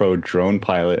pro drone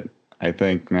pilot, I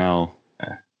think now.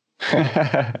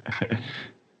 I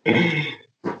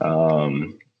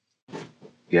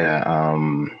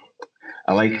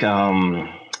like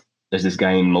there's this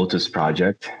guy in Motus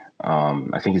Project.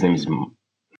 I think his name is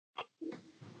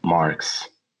Marks.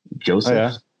 Joseph. Oh,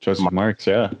 yeah. Joseph Marks,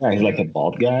 yeah. He's like a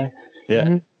bald guy.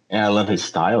 Yeah. And I love his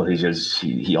style. He's just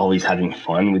he always having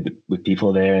fun with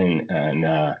people there,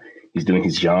 and he's doing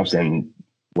his jumps, and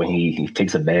when he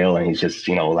takes a bail and he's just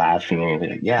laughing and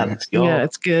like, yeah, let's go. Yeah,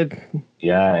 it's good.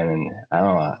 Yeah, and I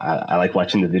don't know. I like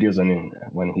watching the videos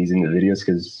when he's in the videos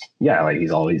because like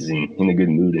he's always in a good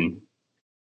mood and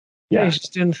Yeah, he's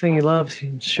just doing the thing he loves. He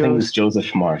I think it shows. was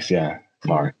Joseph Marks. Yeah,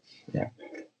 Mark. Yeah.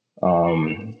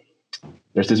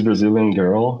 There's this Brazilian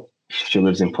girl. She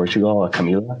lives in Portugal,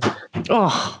 Camila.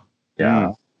 Oh,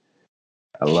 Yeah.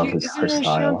 I love her Isn't she on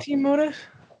style. Team Motive?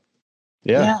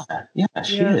 Yeah,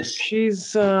 she is.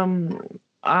 She's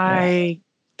I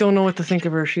don't know what to think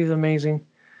of her. She's amazing.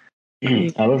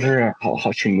 I love her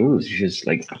how she moves. She's just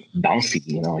like bouncy,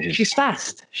 Just, she's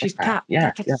fast. She's tap.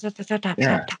 Yeah.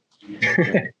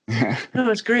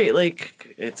 No, it's great.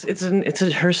 Like it's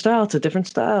her style. It's a different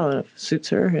style. And it suits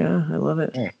her. Yeah, I love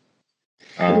it. Yeah.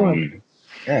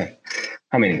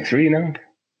 How many? 3 now?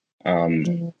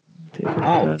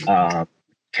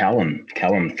 Callum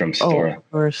from Stora. Oh,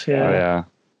 of course, yeah. Oh, yeah.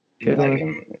 Good like one.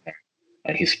 him.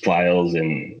 Like his styles,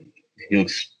 and he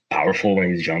looks powerful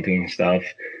when he's jumping and stuff.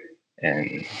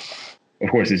 And of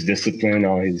course, his discipline,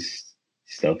 all his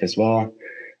stuff as well.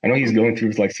 I know he's going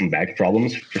through like some back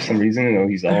problems for some reason.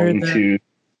 He's all into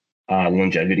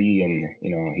longevity,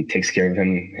 and he takes care of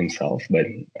himself. But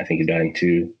I think he's gotten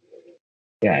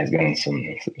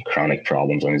some chronic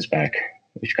problems on his back,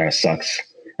 which kind of sucks.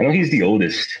 I know he's the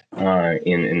oldest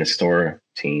in the store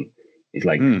team. He's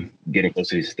like getting close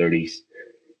to his 30s.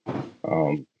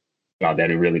 Not that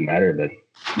it really mattered, but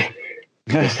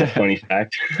just a funny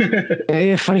fact.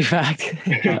 Yeah, funny fact.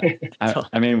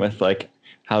 I mean, with like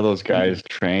how those guys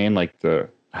train, like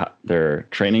their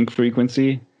training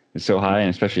frequency is so high, and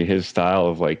especially his style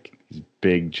of like his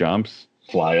big jumps,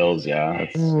 flyos. Yeah,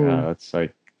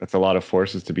 that's a lot of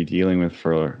forces to be dealing with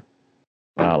for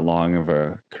that long of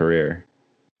a career.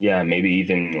 Yeah, maybe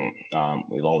even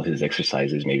with all his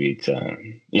exercises, maybe it's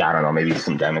I don't know, maybe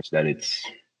some damage that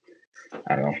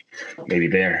I don't know, maybe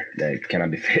that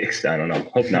cannot be fixed. I don't know.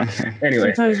 Hope not.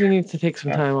 Anyway, sometimes you need to take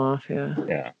some time off. Yeah.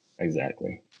 Yeah,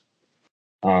 exactly.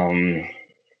 I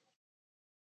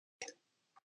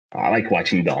like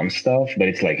watching Dom stuff, but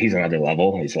it's like he's another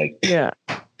level. He's like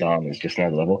Dom is just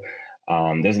another level.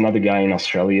 There's another guy in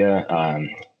Australia.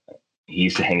 He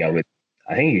used to hang out with.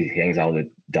 I think he hangs out with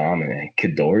Dom and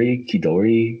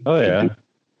Kidori. Oh yeah.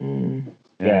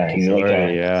 Yeah, he's like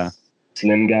a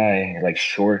slim guy, like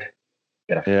short.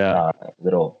 Got a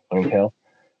little ponytail.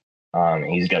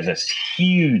 He's got this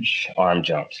huge arm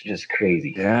jumps, just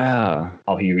crazy. Yeah.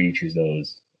 How he reaches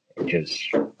those,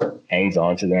 just hangs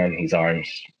on to them. His arms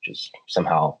just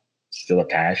somehow still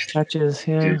attached. Touches,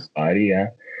 to his body. Yeah.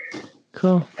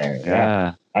 Cool.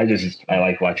 And, I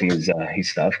like watching his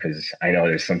stuff because I know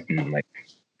there's something like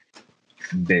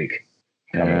big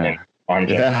coming in. Arm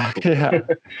jumps. Yeah.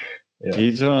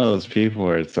 He's one of those people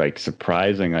where it's like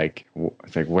surprising. Like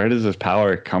it's like, where does this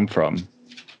power come from?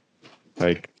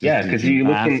 Like, because you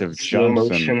look in slow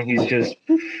motion, he's just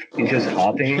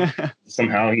hopping.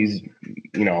 Somehow he's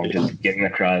just getting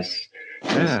across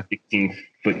this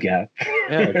 15-foot gap.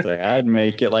 Yeah, it's like I'd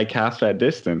make it like half that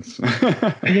distance.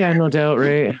 Yeah, no doubt,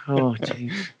 right? Oh,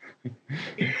 jeez.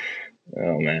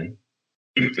 Oh man.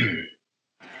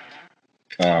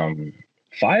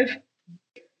 5.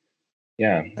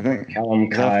 Yeah, I think Callum,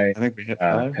 Kai, I think we hit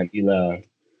 5. Camila,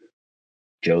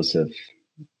 Joseph,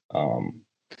 and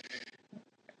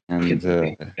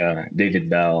David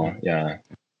Bell,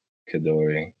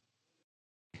 Kadori.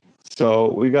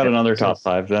 So we got another top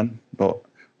 5 then. The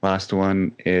last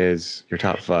one is your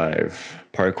top 5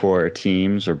 parkour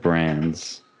teams or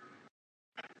brands.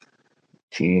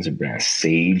 Teams or brands.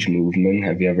 Sage Movement.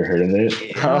 Have you ever heard of it?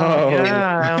 Oh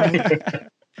yeah.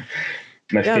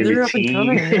 My favorite they're up team.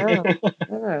 and coming.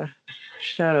 Yeah.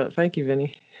 Shout out. Thank you,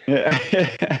 Vinnie. Yeah.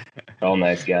 All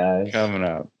nice guys. Coming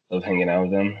up. Love hanging out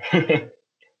with them.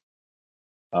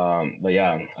 But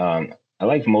I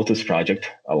like Moto's project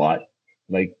a lot.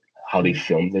 Like how they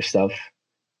film their stuff.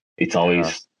 It's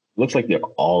always looks like they're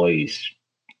always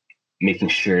making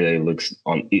sure that it looks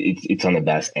on. It's on the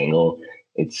best angle.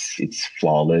 It's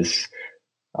flawless.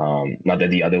 Not that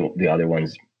the other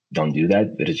ones don't do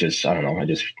that, but it's just I don't know.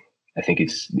 I think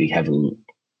they have a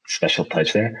special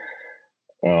touch there.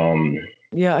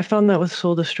 Yeah, I found that with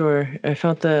Soul Destroyer. I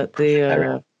found that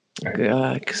the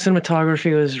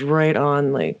cinematography was right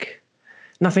on. Like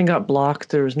nothing got blocked.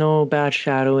 There was no bad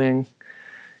shadowing.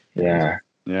 Yeah.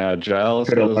 Yeah, Giles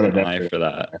goes an eye for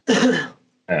that.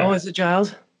 Oh, is it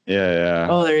Giles? Yeah.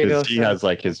 Oh, there you go. He has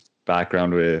like his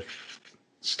background with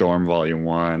Storm Volume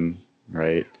 1,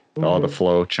 right? All the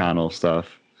flow channel stuff.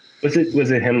 Was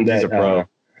it him that he's a pro?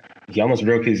 He almost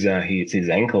broke his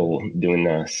ankle doing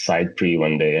a side pre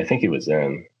one day. I think it was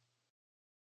him.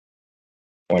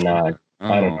 Or not.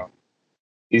 I don't know. Oh.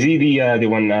 Is he the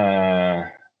one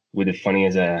with the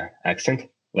funniest accent?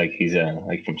 Like he's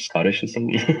like from Scottish or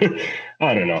something?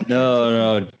 I don't know.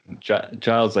 No.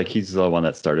 Giles, like he's the one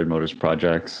that started Motors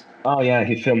Projects. Oh yeah,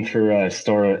 he filmed for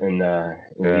Stora in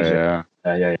Asia.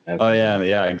 Yeah. Yeah. Oh Okay.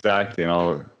 yeah, exactly, and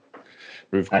all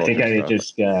roof I think culture I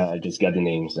stuff. just got the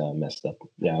names messed up.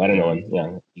 Yeah, I don't know Yeah. him.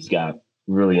 Yeah, he's got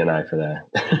really an eye for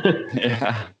that.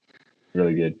 Yeah.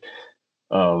 Really good.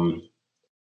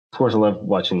 Of course, I love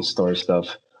watching story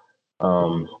stuff.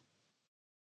 Um,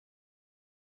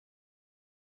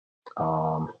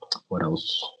 um, what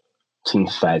else? Team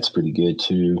Fat's pretty good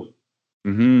too.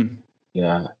 Mm-hmm.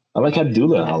 Yeah, I like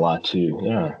Abdullah a lot too.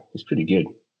 Yeah, he's pretty good.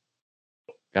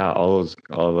 Yeah, all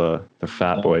the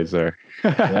fat Yeah, boys there.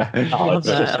 yeah. I Oh, love it's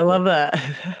that. just I love that.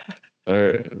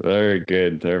 They're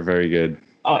good. They're very good.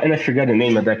 oh, and I forgot the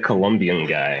name of that Colombian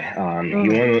guy. He Oh,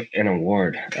 won an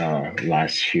award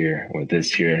last year or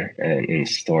this year in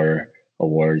Store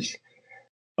Awards.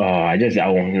 I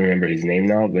won't remember his name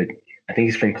now, but I think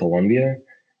he's from Colombia.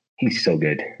 He's so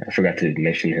good. I forgot to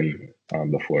mention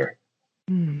him before.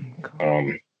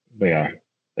 cool. But yeah,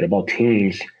 but about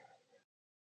teams,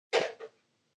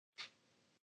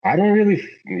 I don't really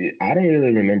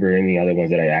remember any other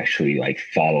ones that I actually like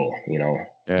follow.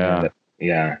 Yeah.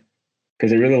 Yeah,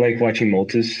 because I really like watching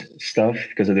Motus stuff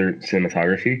because of their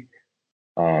cinematography.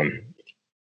 Um,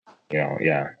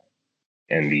 yeah,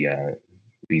 and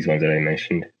these ones that I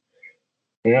mentioned.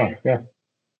 Yeah.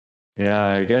 Yeah,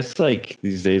 I guess like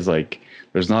these days, like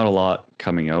there's not a lot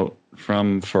coming out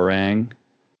from Farang.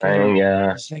 And I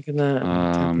yeah, was thinking that.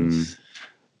 Um,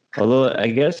 Although I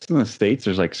guess in the States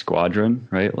there's like Squadron,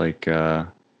 right? Like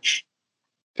Daryl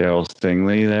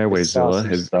Stingley there, I saw Wayzilla,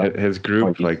 some stuff his on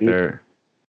group, like YouTube.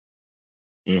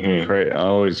 they're Hmm.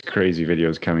 always crazy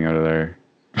videos coming out of there.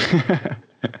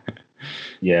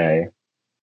 Yeah.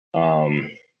 Um,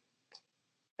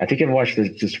 I think I've watched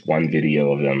just one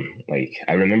video of them. Like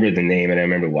I remember the name and I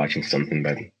remember watching something,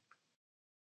 but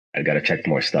I gotta check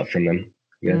more stuff from them.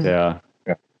 Yes. Yeah,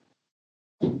 Yeah.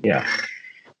 Yeah.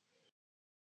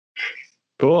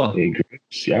 cool. Big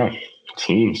groups. Yeah.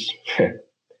 Teams.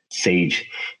 Sage.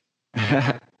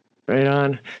 Right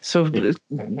on. So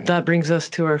that brings us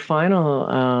to our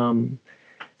final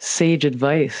sage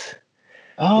advice.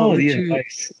 What Oh, would the you,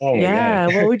 advice. Oh my God. yeah,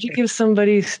 what would you give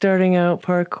somebody starting out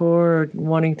parkour or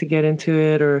wanting to get into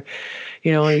it, or,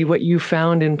 what you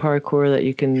found in parkour that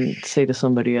you can say to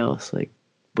somebody else? Like,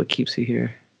 what keeps you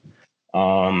here?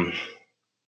 Um,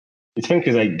 it's funny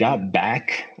because I got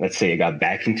back. Let's say I got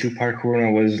back into parkour when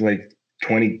I was like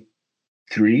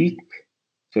 23.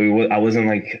 So I wasn't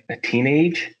like a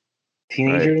teenager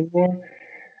Right. anymore.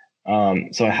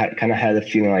 So kind of had a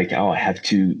feeling like, oh, I have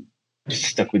to just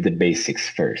stuck with the basics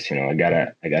first. I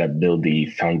gotta build the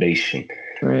foundation.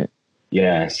 Right.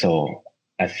 Yeah. So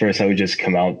at first I would just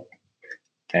come out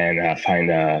and find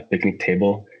a picnic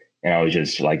table, and I would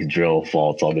just like drill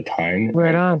faults all the time.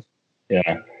 Right on.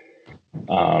 Yeah.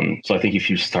 So I think if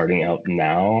you're starting out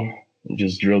now,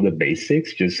 just drill the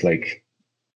basics, just like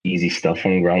easy stuff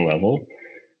on ground level.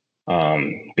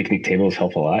 Picnic tables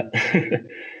help a lot. They're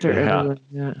Yeah. everywhere.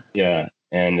 Yeah. Yeah.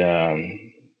 And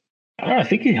I don't know, I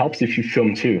think it helps if you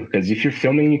film too, because if you're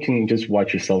filming, you can just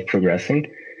watch yourself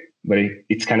progressing. But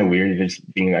it's kind of weird if it's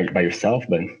being like by yourself,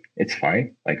 but it's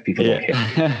fine. Like people don't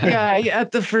care. Yeah,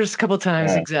 at the first couple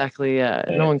times, Uh, exactly. Yeah,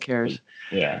 no uh, one cares.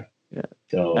 yeah. Yeah.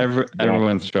 So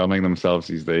Everyone's filming themselves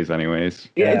these days, anyways.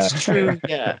 Yeah, yeah, it's true.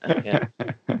 Yeah,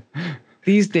 yeah.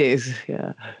 These days,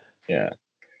 yeah. yeah,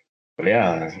 but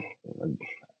yeah.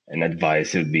 An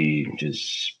advice would be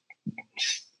just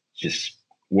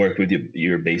work with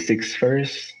your basics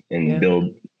first and Yeah.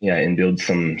 build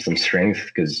some strength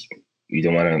because you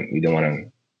don't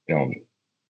want to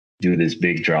do this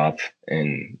big drop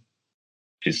and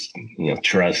just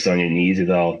trust on your knees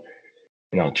without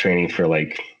training for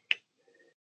like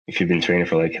if you've been training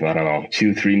for like I don't know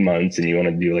 2-3 months and you want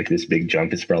to do like this big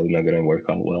jump, it's probably not going to work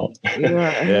out well.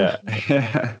 Yeah.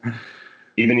 Yeah.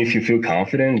 Even if you feel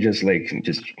confident, just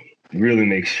really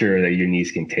make sure that your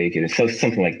knees can take it. It's so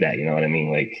something like that. You know what I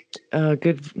mean? Like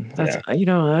Good. That's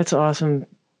yeah, that's awesome.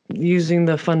 Using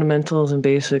the fundamentals and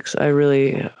basics, I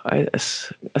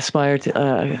aspire to.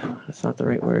 That's not the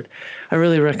right word. I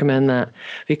really recommend that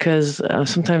because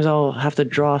sometimes I'll have to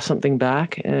draw something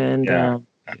back and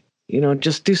yeah,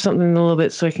 just do something a little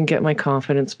bit so I can get my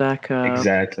confidence back.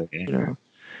 exactly. You know.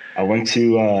 I went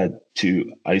I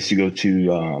used to go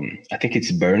to I think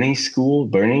it's Bernie School.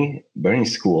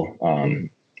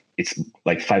 It's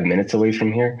like 5 minutes away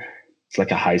from here. It's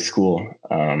like a high school.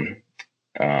 Um,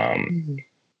 Mhm.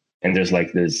 and there's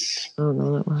like this I don't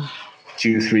know that one.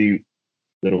 2-3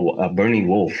 little Burning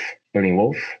Wolf. Burning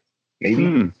Wolf,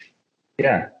 maybe.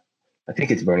 Yeah, I think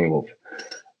it's Burning Wolf.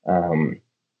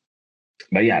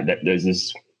 But yeah,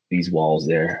 there's these walls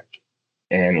there,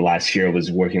 and last year I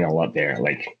was working a lot there,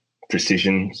 like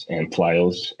precisions and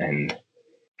plyos and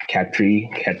cat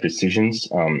precisions.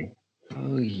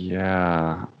 Oh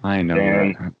yeah, I know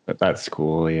and that. That's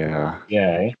cool. Yeah,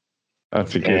 yeah,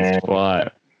 that's a good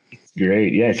spot. It's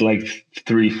great. Yeah, it's like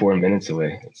 3-4 minutes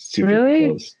away. It's super Really?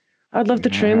 close. I'd love to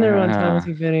train there one time with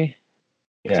you, Vinny.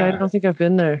 Yeah, I don't think I've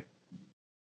been there.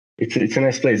 It's a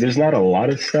nice place. There's not a lot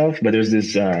of stuff, but there's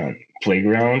this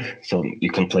playground, so you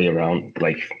can play around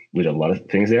like with a lot of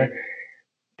things there.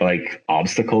 But, like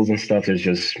obstacles and stuff, there's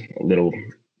just little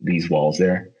these walls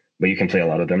there, but you can play a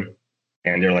lot of them,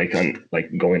 and they're like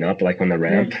going up like on the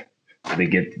ramp. So they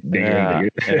get bigger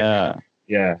and bigger. Yeah.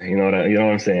 Yeah, you know what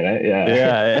I'm saying, right?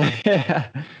 Yeah. Yeah.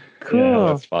 Cool.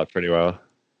 Yeah, that spot pretty well.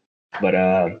 But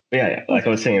yeah, like I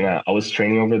was saying, I was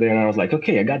training over there, and I was like,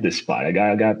 okay, I got this spot. I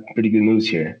got pretty good moves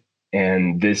here.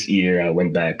 And this year, I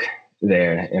went back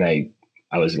there, and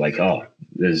I was like, oh,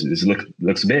 this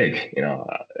looks big. You know,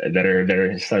 I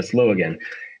better start slow again.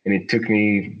 And it took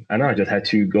me, I don't know, I just had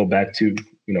to go back to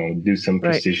do some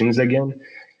precisions again.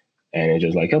 And it's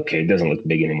just like, okay, it doesn't look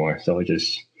big anymore. So I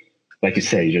just, like you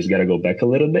say, you just got to go back a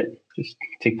little bit. Just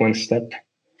take one step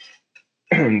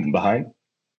behind.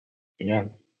 Yeah.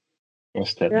 One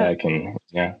step back and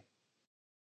yeah.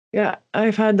 Yeah,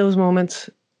 I've had those moments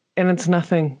and it's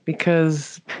nothing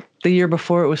because the year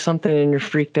before it was something and you're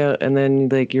freaked out and then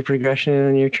like your progression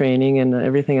and your training and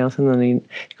everything else and then you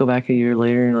go back a year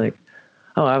later and you're like,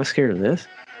 oh, I was scared of this.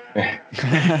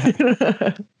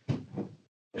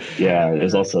 Yeah,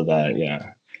 there's also that,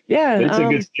 yeah. Yeah. But it's a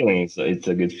good feeling. It's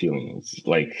a good feeling. It's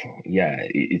like, yeah,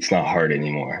 it's not hard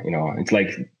anymore. It's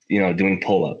like, doing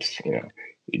pull-ups, you're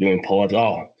doing pull-ups.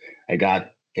 Oh, I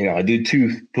got, I do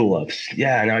 2 pull-ups.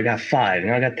 Yeah, now I got 5.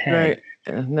 Now I got 10. Right.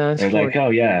 No, it's like,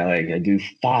 oh yeah, like I do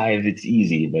 5, it's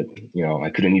easy, but I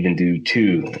couldn't even do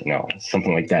 2,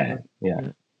 something like that.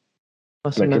 Yeah.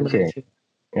 Like, okay.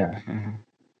 Yeah.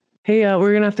 Hey,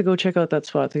 we're gonna have to go check out that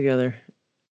spot together.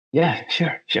 Yeah,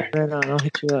 sure. Right on, I'll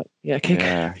hit you up. Yeah, okay.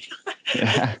 Yeah.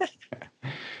 Yeah.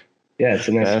 Yeah, it's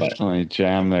a nice spot. Definitely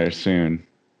jam there soon.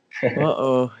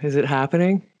 Uh-oh, is it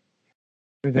happening?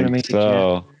 We're gonna make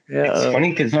so. Yeah. It's funny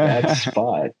because that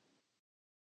spot,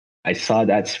 I saw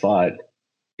that spot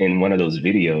in one of those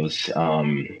videos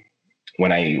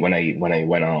when I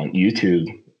went on YouTube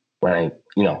when I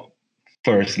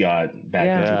first got back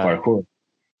into parkour.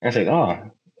 I was like,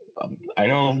 oh, I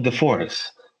know the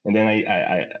forest, and then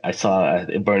I saw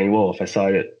Burning Wolf. I saw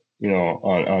it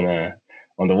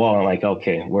on the wall. I'm like,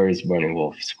 okay, where is Burning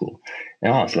Wolf School?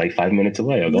 And it's like 5 minutes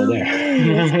away. I'll go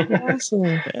there. That's awesome.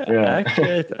 Yeah.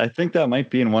 Actually, I think that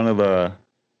might be in one of the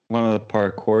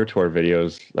parkour tour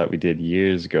videos that we did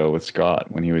years ago with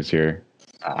Scott when he was here.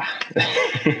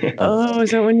 Oh,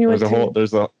 is that when you went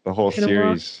there's the whole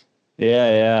series.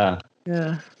 Yeah.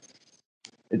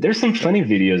 There's some funny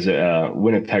videos,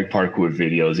 Winnipeg parkour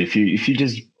videos. If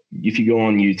you go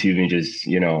on YouTube and just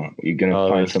you're gonna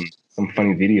find some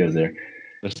funny videos there.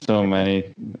 There's so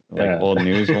many old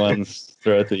news ones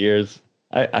throughout the years.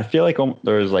 I feel like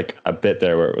there was like a bit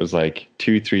there where it was like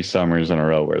 2-3 summers in a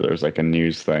row where there was like a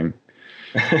news thing.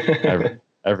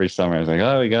 Every summer I was like,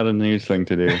 oh, we got a news thing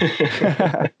to do.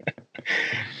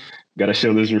 Got to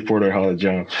show this reporter how to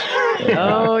jump.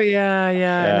 Oh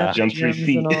yeah. Jump 3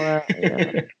 feet.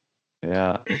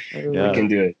 Yeah. We can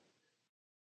do it.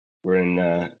 We're in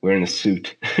a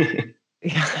suit.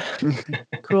 Yeah.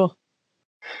 Cool.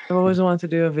 I've always wanted to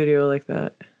do a video like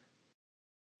that.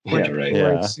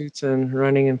 Wearing suits and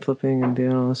running and flipping and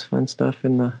doing all this fun stuff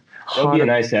in the. That would be a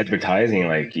nice advertising.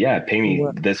 Like, pay me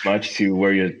this much to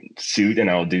wear your suit, and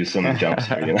I'll do some jumps.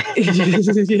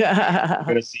 Yeah. I'm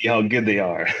gonna see how good they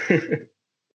are.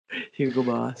 Hugo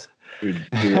Boss.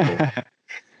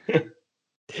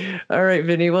 All right,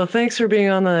 Vinny. Well, thanks for being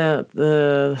on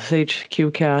the Sage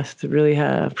Cubecast. Really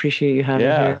appreciate you having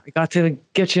me here. I got to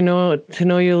get to know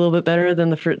you a little bit better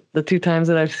than the 2 times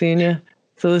that I've seen you.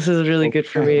 So this is really good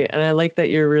for me. And I like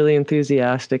that you're really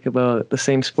enthusiastic about the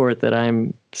same sport that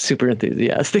I'm super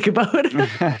enthusiastic about.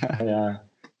 Yeah.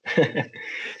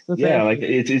 Yeah, like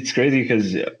it's crazy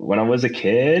because when I was a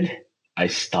kid, I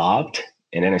stopped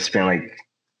and then I spent like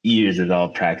years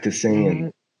without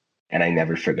practicing and I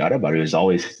never forgot about it. It was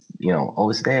always,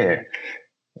 always there.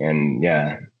 And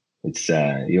yeah, it's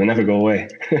you'll never go away.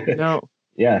 No.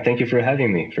 Yeah, thank you for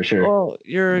having me, for sure. Oh,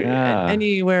 you're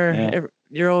anywhere. Yeah.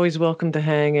 You're always welcome to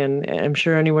hang, and I'm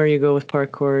sure anywhere you go with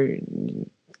parkour,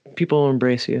 people will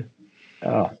embrace you.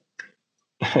 Oh.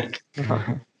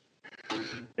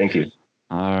 Thank you.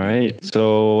 All right.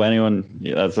 So anyone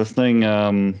that's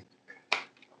listening,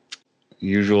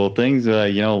 usual things,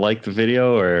 like the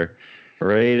video or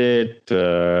rate it,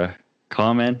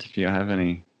 comment if you have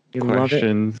any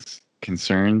questions,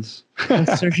 concerns. Share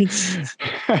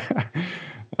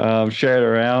it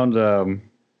around.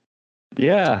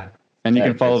 Yeah. And you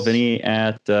can follow Vinnie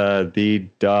at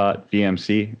the.vmc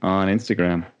on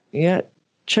Instagram. Yeah.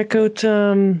 Check out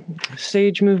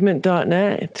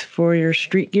stagemovement.net for your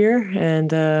street gear and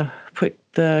put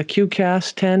the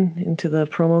QCast 10 into the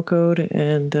promo code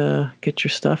and get your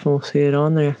stuff, and we'll see it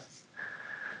on there.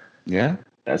 Yeah.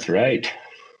 That's right.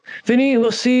 Vinnie,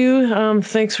 we'll see you.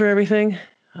 Thanks for everything.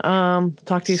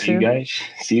 Talk to you soon.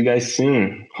 See you guys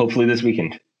soon. Hopefully this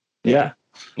weekend. Yeah.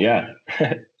 Yeah.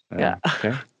 Yeah.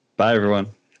 Okay. Bye, everyone.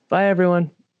 Bye,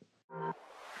 everyone.